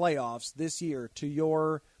in the playoffs this year, to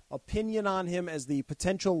your opinion on him as the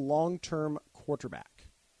potential long-term quarterback?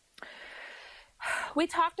 We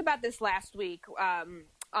talked about this last week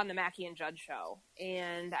on the Mackey and Judd show,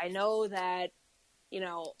 and I know that,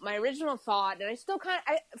 my original thought, and I still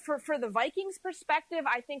for the Vikings perspective,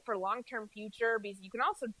 I think for long-term future, because you can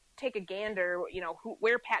also take a gander,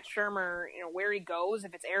 where Pat Shurmur, where he goes.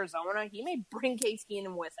 If it's Arizona, he may bring Case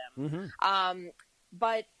Keenum with him.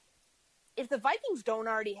 But if the Vikings don't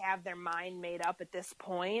already have their mind made up at this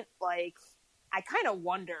point, I kind of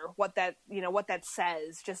wonder what that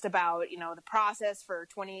says just about, the process for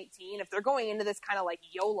 2018. If they're going into this kind of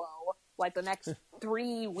YOLO, the next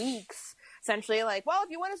 3 weeks, essentially, if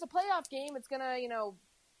you win us a playoff game, it's going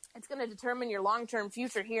to determine your long-term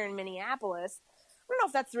future here in Minneapolis. I don't know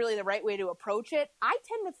if that's really the right way to approach it. I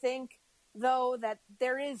tend to think, though, that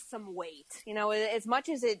there is some weight. As much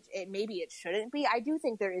as it maybe it shouldn't be, I do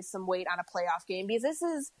think there is some weight on a playoff game, because this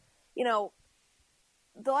is,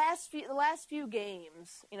 the last few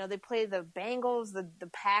games, they play the Bengals, the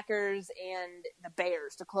Packers, and the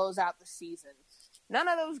Bears to close out the season. None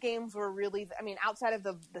of those games were really, outside of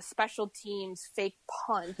the special teams fake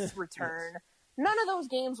punt return, none of those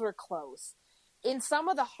games were close. In some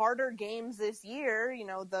of the harder games this year,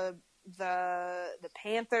 the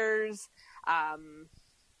Panthers, I'm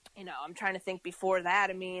trying to think before that.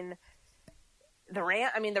 the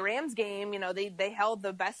Rams game, they held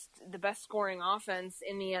the best scoring offense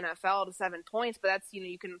in the NFL to 7 points, but that's,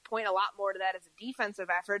 you can point a lot more to that as a defensive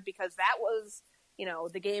effort, because that was,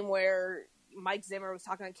 the game where Mike Zimmer was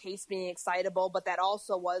talking about Case being excitable, but that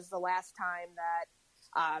also was the last time that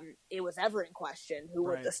it was ever in question who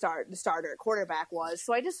right. the starter at quarterback was.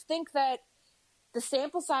 So I just think that the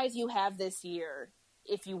sample size you have this year,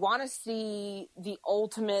 if you want to see the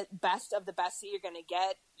ultimate best of the best that you're going to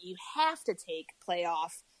get, you have to take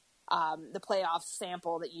the playoff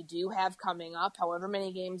sample that you do have coming up, however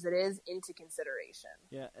many games it is, into consideration.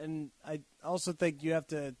 Yeah, and I also think you have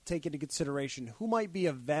to take into consideration who might be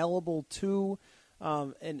available to,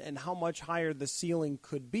 and how much higher the ceiling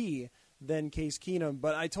could be than Case Keenum.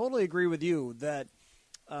 But I totally agree with you that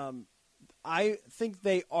I think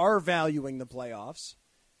they are valuing the playoffs,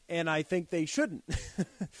 and I think they shouldn't,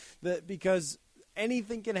 because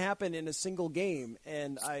anything can happen in a single game.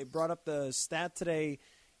 And I brought up the stat today.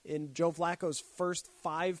 In Joe Flacco's first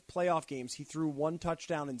 5 playoff games, he threw 1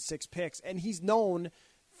 touchdown and 6 picks, and he's known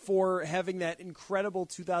for having that incredible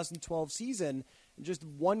 2012 season. In just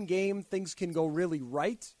one game, things can go really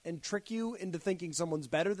right and trick you into thinking someone's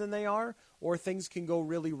better than they are, or things can go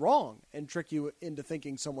really wrong and trick you into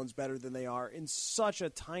thinking someone's better than they are in such a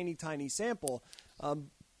tiny, tiny sample.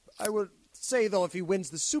 I would say, though, if he wins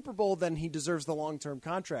the Super Bowl, then he deserves the long-term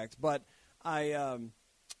contract. But I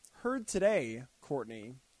heard today,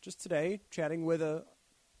 Courtney, just today, chatting with a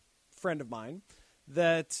friend of mine,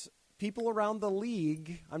 that people around the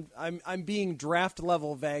league, I'm being draft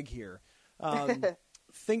level vague here,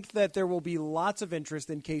 think that there will be lots of interest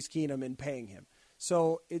in Case Keenum in paying him.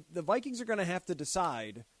 So the Vikings are going to have to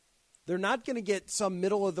decide. They're not going to get some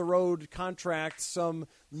middle of the road contract, some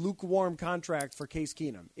lukewarm contract for Case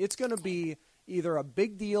Keenum. It's going to be either a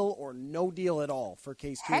big deal or no deal at all for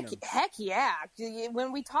Case Keenum. Heck yeah.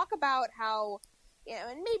 When we talk about how,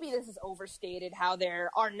 and maybe this is overstated, how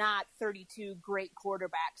there are not 32 great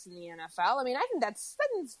quarterbacks in the NFL. I mean, I think that's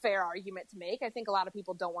a fair argument to make. I think a lot of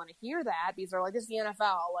people don't want to hear that because they're like, this is the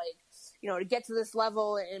NFL. Like, to get to this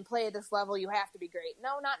level and play at this level, you have to be great.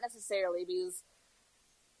 No, not necessarily, because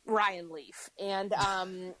Ryan Leaf. And,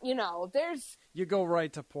 there's... You go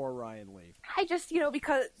right to poor Ryan Leaf. I just,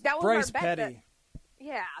 because that was Bryce our bet. Petty.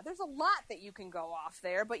 Yeah, there's a lot that you can go off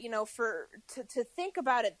there. But, to think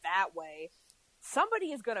about it that way, somebody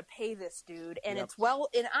is going to pay this dude, and Yep.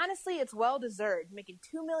 honestly, it's well deserved. Making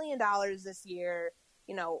 $2 million this year,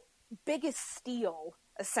 biggest steal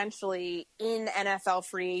essentially in NFL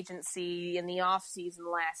free agency in the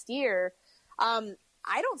offseason last year.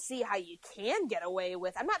 I don't see how you can get away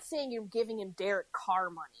with. I'm not saying you're giving him Derek Carr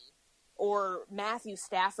money or Matthew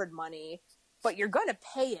Stafford money, but you're going to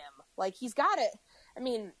pay him. Like, he's got it. I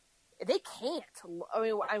mean, they can't. I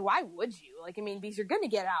mean, why would you? Because you're going to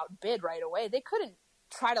get outbid right away. They couldn't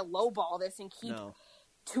try to lowball this and keep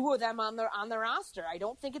two of them on the roster. I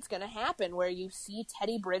don't think it's going to happen where you see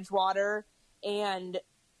Teddy Bridgewater and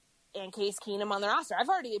Case Keenum on the roster. I've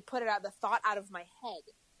already put the thought out of my head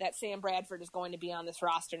that Sam Bradford is going to be on this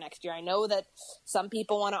roster next year. I know that some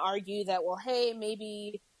people want to argue that, well, hey,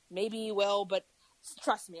 maybe he will, but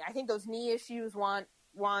trust me, I think those knee issues want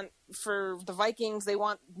for the Vikings, they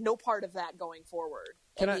want no part of that going forward.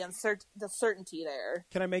 The certainty there.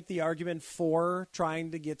 Can I make the argument for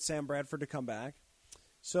trying to get Sam Bradford to come back?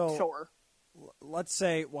 So sure. Let's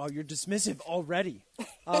say, well, you're dismissive already.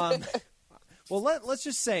 Well, let's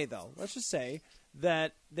just say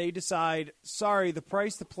that they decide, sorry, the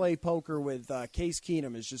price to play poker with Case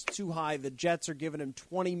Keenum is just too high. The Jets are giving him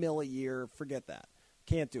 $20 million a year. Forget that.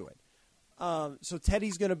 Can't do it. So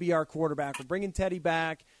Teddy's going to be our quarterback. We're bringing Teddy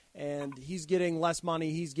back, and he's getting less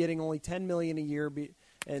money. He's getting only $10 million a year,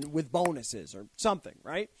 and with bonuses or something,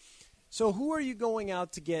 right? So who are you going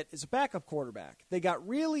out to get as a backup quarterback? They got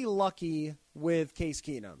really lucky with Case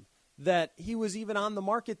Keenum that he was even on the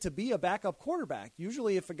market to be a backup quarterback.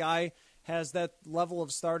 Usually if a guy has that level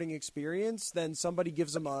of starting experience, then somebody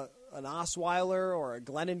gives him an Osweiler or a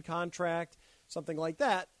Glennon contract, something like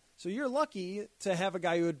that. So you're lucky to have a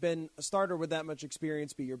guy who had been a starter with that much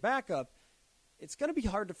experience be your backup. It's going to be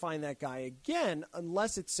hard to find that guy again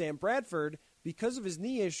unless it's Sam Bradford. Because of his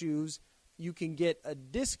knee issues, you can get a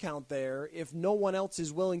discount there if no one else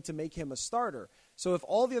is willing to make him a starter. So if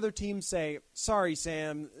all the other teams say, sorry,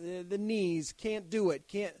 Sam, the knees, can't do it,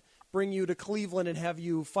 can't bring you to Cleveland and have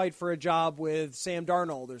you fight for a job with Sam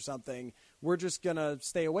Darnold or something, we're just going to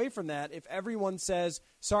stay away from that. If everyone says,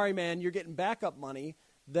 sorry, man, you're getting backup money,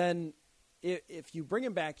 then if you bring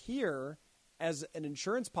him back here as an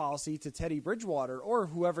insurance policy to Teddy Bridgewater or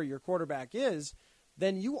whoever your quarterback is,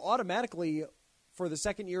 then you automatically for the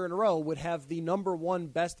second year in a row, would have the number one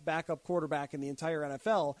best backup quarterback in the entire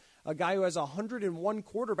NFL, a guy who has 101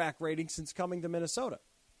 quarterback rating since coming to Minnesota.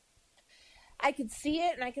 I could see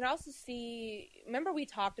it, and I could also see. Remember, we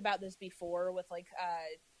talked about this before with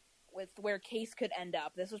with where Case could end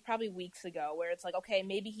up. This was probably weeks ago, where it's like, okay,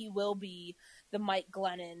 maybe he will be the Mike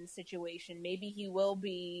Glennon situation. Maybe he will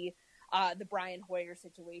be the Brian Hoyer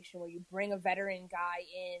situation, where you bring a veteran guy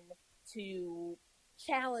in to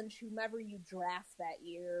challenge whomever you draft that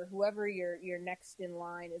year, whoever your next in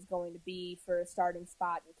line is going to be for a starting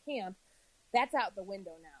spot in camp. That's out the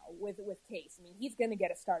window now with Case. I mean, he's going to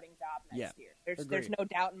get a starting job next year. There's no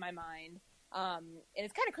doubt in my mind. And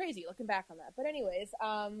it's kind of crazy looking back on that. But anyways,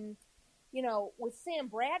 with Sam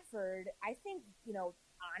Bradford, I think,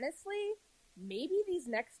 honestly, maybe he's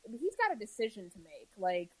got a decision to make.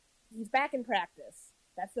 Like, he's back in practice.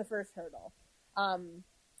 That's the first hurdle.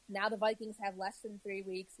 Now the Vikings have less than 3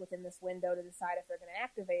 weeks within this window to decide if they're going to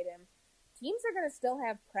activate him. Teams are going to still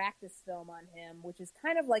have practice film on him, which is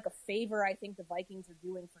kind of like a favor I think the Vikings are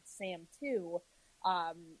doing for Sam too.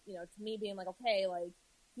 To me being like, okay, like,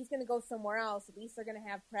 he's going to go somewhere else. At least they're going to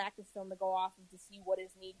have practice film to go off of to see what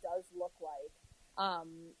his knee does look like.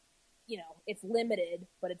 It's limited,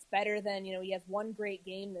 but it's better than, he has one great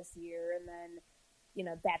game this year and then,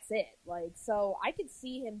 that's it. Like, so I could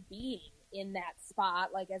see him being in that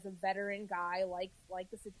spot, like as a veteran guy, like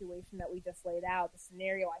the situation that we just laid out, the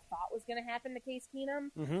scenario I thought was going to happen to Case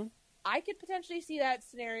Keenum. Mm-hmm. I could potentially see that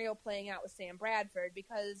scenario playing out with Sam Bradford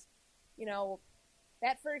because,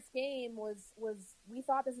 that first game was we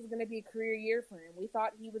thought this was going to be a career year for him. We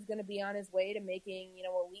thought he was going to be on his way to making,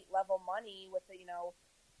 elite level money with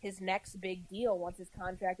his next big deal once his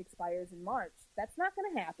contract expires in March. That's not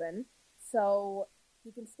going to happen. So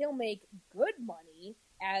he can still make good money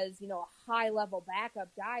as, a high-level backup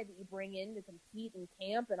guy that you bring in to compete in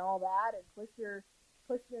camp and all that and push your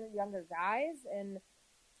younger guys. And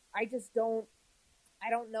I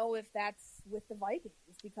don't know if that's with the Vikings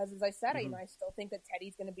because, as I said, I still think that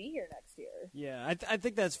Teddy's going to be here next year. Yeah, I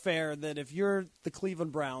think that's fair that if you're the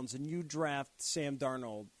Cleveland Browns and you draft Sam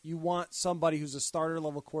Darnold, you want somebody who's a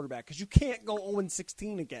starter-level quarterback because you can't go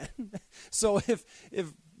 0-16 again. So if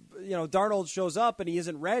Darnold shows up and he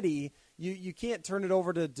isn't ready, you can't turn it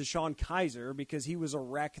over to Deshaun Kaiser because he was a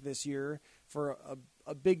wreck this year for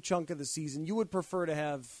a big chunk of the season. You would prefer to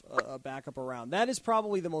have a backup around. That is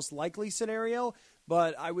probably the most likely scenario,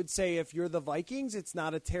 but I would say if you're the Vikings, it's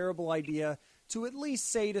not a terrible idea to at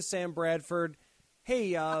least say to Sam Bradford,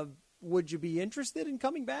 hey, would you be interested in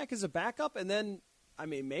coming back as a backup? And then,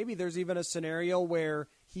 maybe there's even a scenario where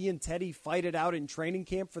he and Teddy fight it out in training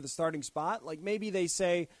camp for the starting spot. Like maybe they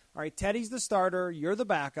say, all right, Teddy's the starter, you're the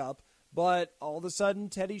backup, but all of a sudden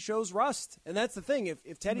Teddy shows rust. And that's the thing.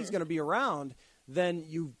 If Teddy's going to be around, then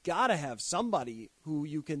you've got to have somebody who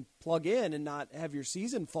you can plug in and not have your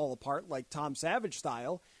season fall apart like Tom Savage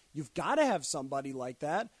style. You've got to have somebody like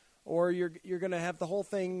that, or you're going to have the whole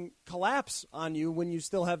thing collapse on you when you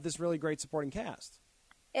still have this really great supporting cast.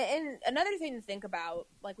 And another thing to think about,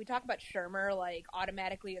 like we talk about Shurmur, like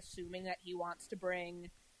automatically assuming that he wants to bring,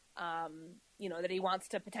 that he wants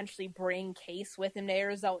to potentially bring Case with him to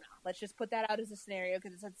Arizona. Let's just put that out as a scenario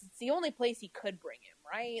because it's the only place he could bring him,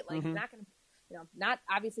 right? Like he's not going to, not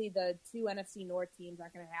obviously the two NFC North teams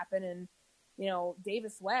aren't going to happen. And,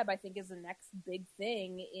 Davis Webb, I think, is the next big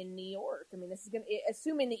thing in New York. This is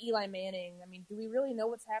assuming the Eli Manning. Do we really know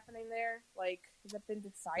what's happening there? Like, has that been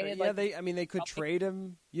decided? Yeah, they could trade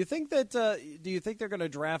him. You think that? Do you think they're going to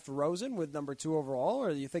draft Rosen with number 2 overall,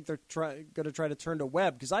 or do you think they're going to try to turn to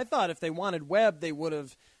Webb? Because I thought if they wanted Webb, they would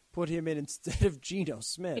have put him in instead of Geno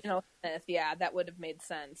Smith. Geno Smith, yeah, that would have made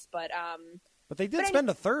sense. But they did spend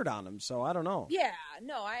a third on him, so I don't know. Yeah,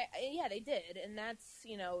 no, they did, and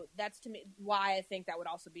that's to me why I think that would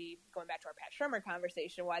also be, going back to our Pat Shurmur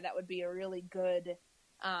conversation, why that would be a really good,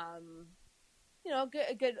 a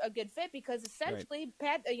good fit because essentially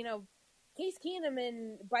right. Pat, Case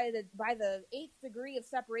Keenum by the 8th degree of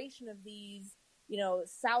separation of these,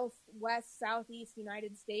 Southwest, Southeast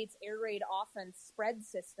United States air raid offense spread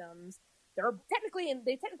systems. They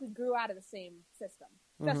technically grew out of the same system.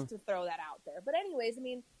 Just to throw that out there. But anyways,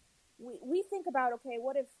 we think about, okay,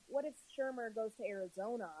 what if Shurmur goes to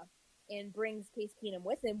Arizona and brings Case Keenum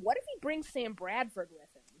with him? What if he brings Sam Bradford with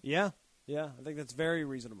him? Yeah, I think that's very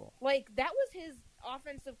reasonable. Like, that was his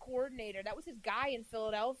offensive coordinator. That was his guy in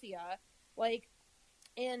Philadelphia. Like,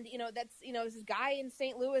 and, that's, this is guy in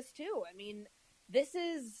St. Louis too. This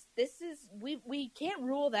is we can't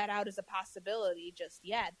rule that out as a possibility just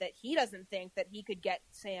yet, that he doesn't think that he could get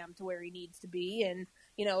Sam to where he needs to be, and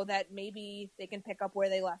that maybe they can pick up where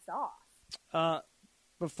they left off.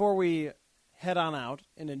 Before we head on out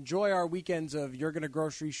and enjoy our weekends of you're going to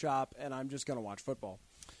grocery shop and I'm just going to watch football.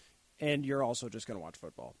 And you're also just going to watch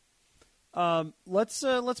football.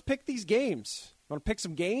 Let's pick these games. Want to pick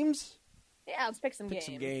some games? Yeah, let's pick some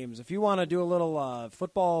games. If you want to do a little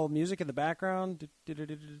football music in the background, if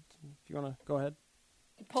you want to go ahead.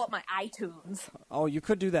 Pull up my iTunes. Oh, you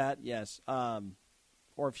could do that, yes.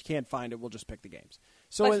 Or if you can't find it, we'll just pick the games.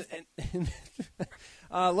 So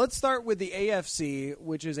let's start with the AFC,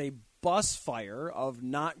 which is a bus fire of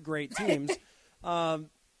not great teams.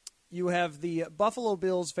 You have the Buffalo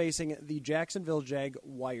Bills facing the Jacksonville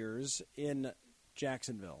Jaguars in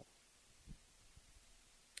Jacksonville.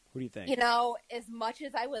 What do you think? You know, as much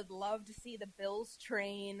as I would love to see the Bills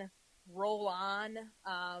train roll on,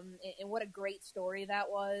 and what a great story that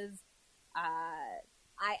was,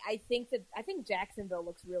 I think Jacksonville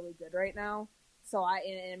looks really good right now. So I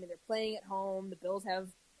mean, they're playing at home. The Bills have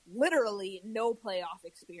literally no playoff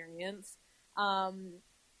experience.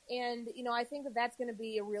 And, you know, I think that's going to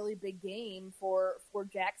be a really big game for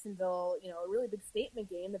Jacksonville, you know, a really big statement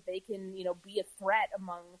game that they can, you know, be a threat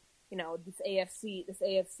among, you know, the 6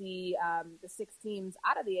 teams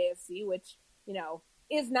out of the AFC, which, you know,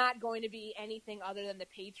 is not going to be anything other than the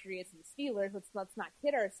Patriots and the Steelers. Let's not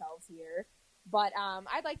kid ourselves here. But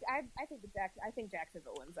I think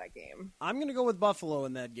Jacksonville wins that game. I'm going to go with Buffalo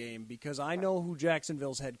in that game because I know who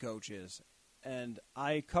Jacksonville's head coach is, and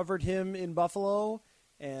I covered him in Buffalo.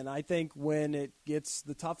 And I think when it gets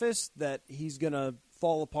the toughest, that he's going to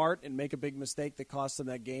fall apart and make a big mistake that costs them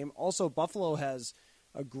that game. Also, Buffalo has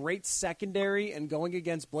a great secondary, and going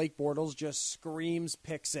against Blake Bortles just screams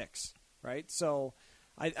pick six, right? So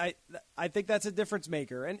I think that's a difference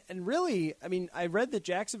maker. And really, I mean, I read that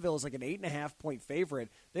Jacksonville is like an 8.5-point favorite.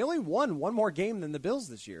 They only won one more game than the Bills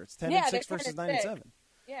this year. It's 10-6 versus 9-7.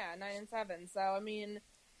 Yeah, 9-7. So, I mean,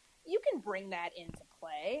 you can bring that into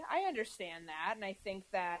play. I understand that, and I think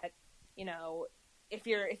that, you know, if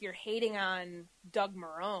you're hating on Doug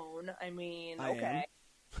Marrone, I mean, okay,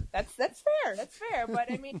 that's fair. That's fair.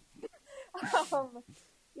 But I mean,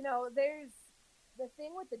 you know, there's the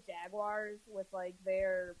thing with the Jaguars with like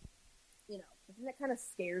their, you know, the thing that kind of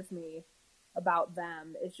scares me about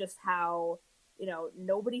them is just how, you know,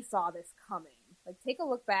 nobody saw this coming. Like, take a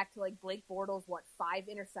look back to, like, Blake Bortles, 5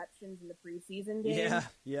 interceptions in the preseason game?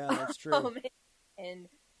 Yeah, that's true. And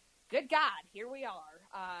good God, here we are.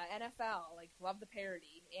 NFL, like, love the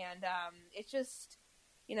parody. And it's just,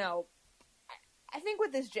 you know, I think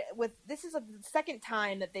with this is the second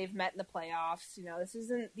time that they've met in the playoffs. You know,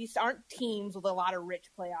 these aren't teams with a lot of rich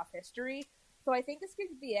playoff history. So I think this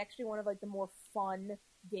could be actually one of, like, the more fun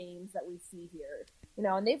games that we see here. You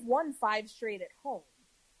know, and they've won 5 straight at home.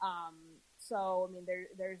 So, I mean,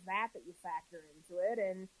 there's that you factor into it.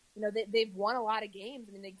 And, you know, they've won a lot of games.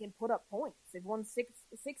 I mean, they can put up points. They've won six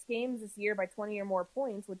games this year by 20 or more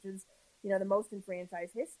points, which is, you know, the most in franchise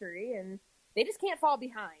history. And they just can't fall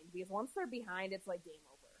behind, because once they're behind, it's like game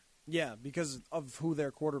over. Yeah, because of who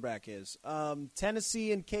their quarterback is.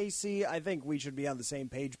 Tennessee and KC, I think we should be on the same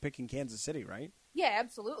page picking Kansas City, right? Yeah,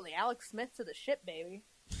 absolutely. Alex Smith to the ship, baby.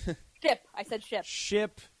 Ship. I said ship.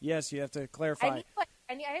 Ship. Yes, you have to clarify.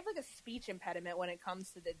 I have like a speech impediment when it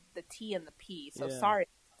comes to the T and the P, so sorry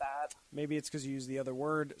about that. Maybe it's because you use the other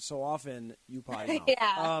word so often, you potty mouth.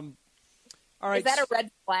 Yeah. All right. Is that a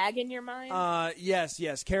red flag in your mind?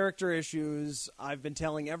 Yes. Character issues. I've been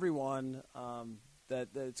telling everyone that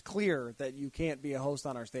it's clear that you can't be a host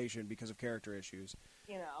on our station because of character issues.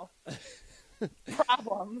 You know.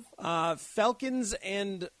 Problems. Falcons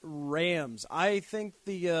and Rams. I think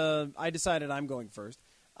I decided I'm going first.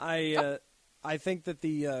 I think that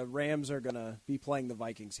the Rams are going to be playing the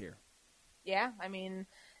Vikings here. Yeah, I mean,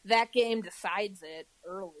 that game decides it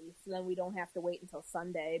early, so then we don't have to wait until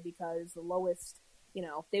Sunday, because the lowest, you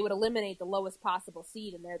know, they would eliminate the lowest possible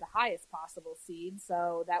seed, and they're the highest possible seed,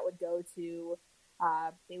 so that would go to,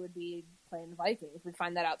 they would be playing the Vikings. We'd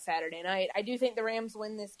find that out Saturday night. I do think the Rams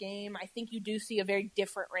win this game. I think you do see a very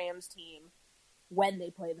different Rams team when they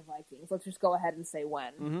play the Vikings. Let's just go ahead and say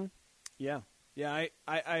when. Mm-hmm. Yeah. Yeah,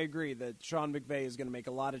 I agree that Sean McVay is going to make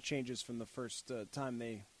a lot of changes from the first time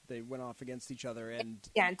they went off against each other. And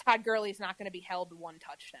Todd Gurley's not going to be held to 1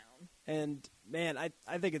 touchdown. And, man,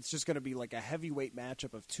 I think it's just going to be like a heavyweight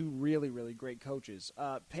matchup of 2 really, really great coaches.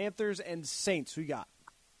 Panthers and Saints, who you got?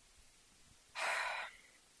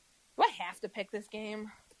 Do I have to pick this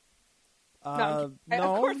game? No,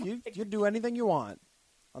 you do anything you want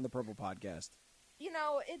on the Purple Podcast. You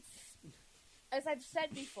know, it's, as I've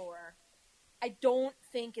said before, I don't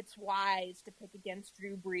think it's wise to pick against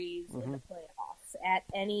Drew Brees in the playoffs at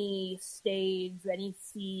any stage, any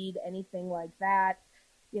seed, anything like that.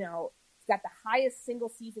 You know, he's got the highest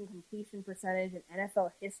single-season completion percentage in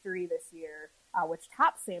NFL history this year, which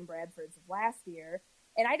tops Sam Bradford's of last year.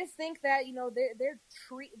 And I just think that, you know,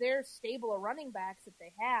 they're stable of running backs that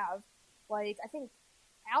they have. Like, I think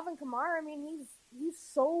Alvin Kamara, I mean, he's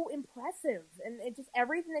so impressive. And it just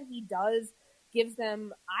everything that he does gives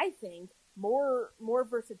them, I think, more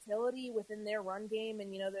versatility within their run game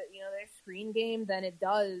and, their screen game than it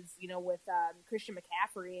does, with Christian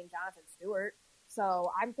McCaffrey and Jonathan Stewart.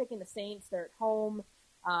 So I'm picking the Saints. They're at home.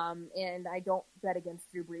 And I don't bet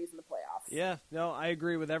against Drew Brees in the playoffs. Yeah, no, I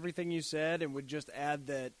agree with everything you said and would just add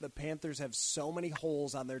that the Panthers have so many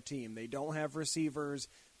holes on their team. They don't have receivers.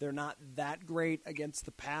 They're not that great against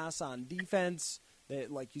the pass on defense.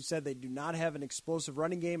 Like you said, they do not have an explosive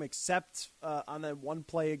running game except on that one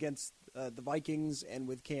play against the Vikings and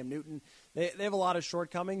with Cam Newton. They have a lot of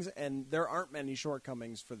shortcomings, and there aren't many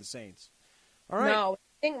shortcomings for the Saints. All right. No, I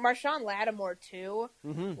think Marshawn Lattimore, too.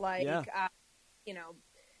 Mm-hmm.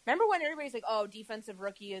 Remember when everybody's like, oh, defensive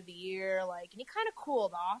rookie of the year, and he kind of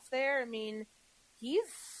cooled off there. I mean,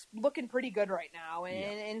 he's looking pretty good right now,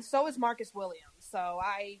 and so is Marcus Williams. So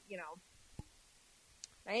I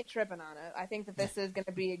ain't tripping on it. I think that this is going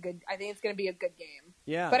to be I think it's going to be a good game.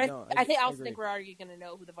 Yeah, but I also think we're already going to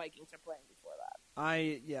know who the Vikings are playing before that.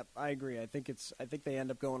 I agree. I think they end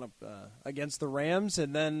up going up against the Rams,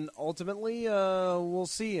 and then ultimately we'll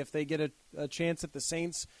see if they get a chance at the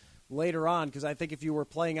Saints later on, because I think if you were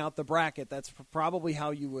playing out the bracket, that's probably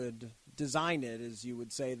how you would design it, is you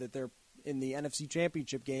would say that they're in the NFC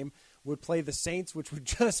Championship game would play the Saints, which would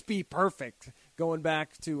just be perfect going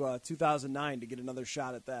back to 2009 to get another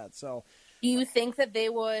shot at that. So, do you think that they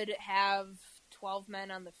would have 12 men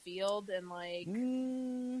on the field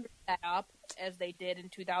and set up as they did in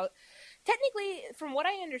 2000? Technically, from what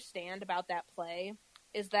I understand about that play,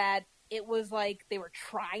 is that it was like they were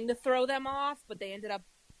trying to throw them off, but they ended up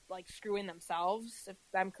screwing themselves, if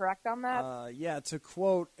I'm correct on that. Yeah, to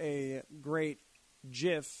quote a great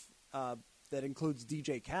GIF that includes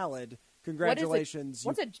DJ Khaled, congratulations.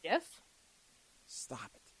 What's a GIF?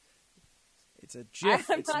 Stop it. It's a GIF.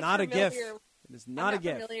 It's not a GIF. It is not a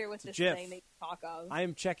GIF. I'm not familiar with this GIF. thing that you talk of. I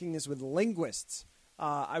am checking this with linguists.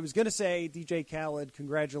 I was going to say, DJ Khaled,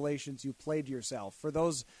 congratulations, you played yourself. For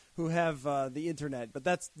those who have the internet, but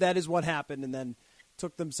that is what happened, and then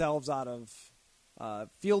took themselves out of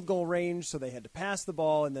field goal range, so they had to pass the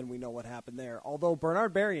ball, and then we know what happened there. Although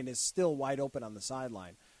Bernard Berrian is still wide open on the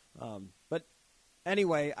sideline. But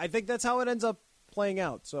anyway, I think that's how it ends up playing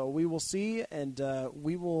out. So we will see, and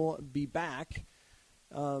we will be back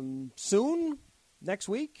soon, next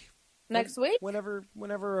week. Next week?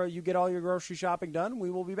 Whenever you get all your grocery shopping done,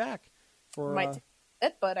 we will be back. Might take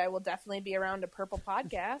it, but I will definitely be around a Purple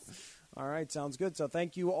Podcast. All right, sounds good. So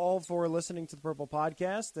thank you all for listening to the Purple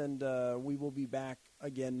Podcast, and we will be back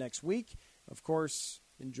again next week. Of course,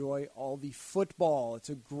 enjoy all the football. It's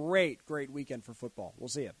a great, great weekend for football. We'll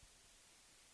see you.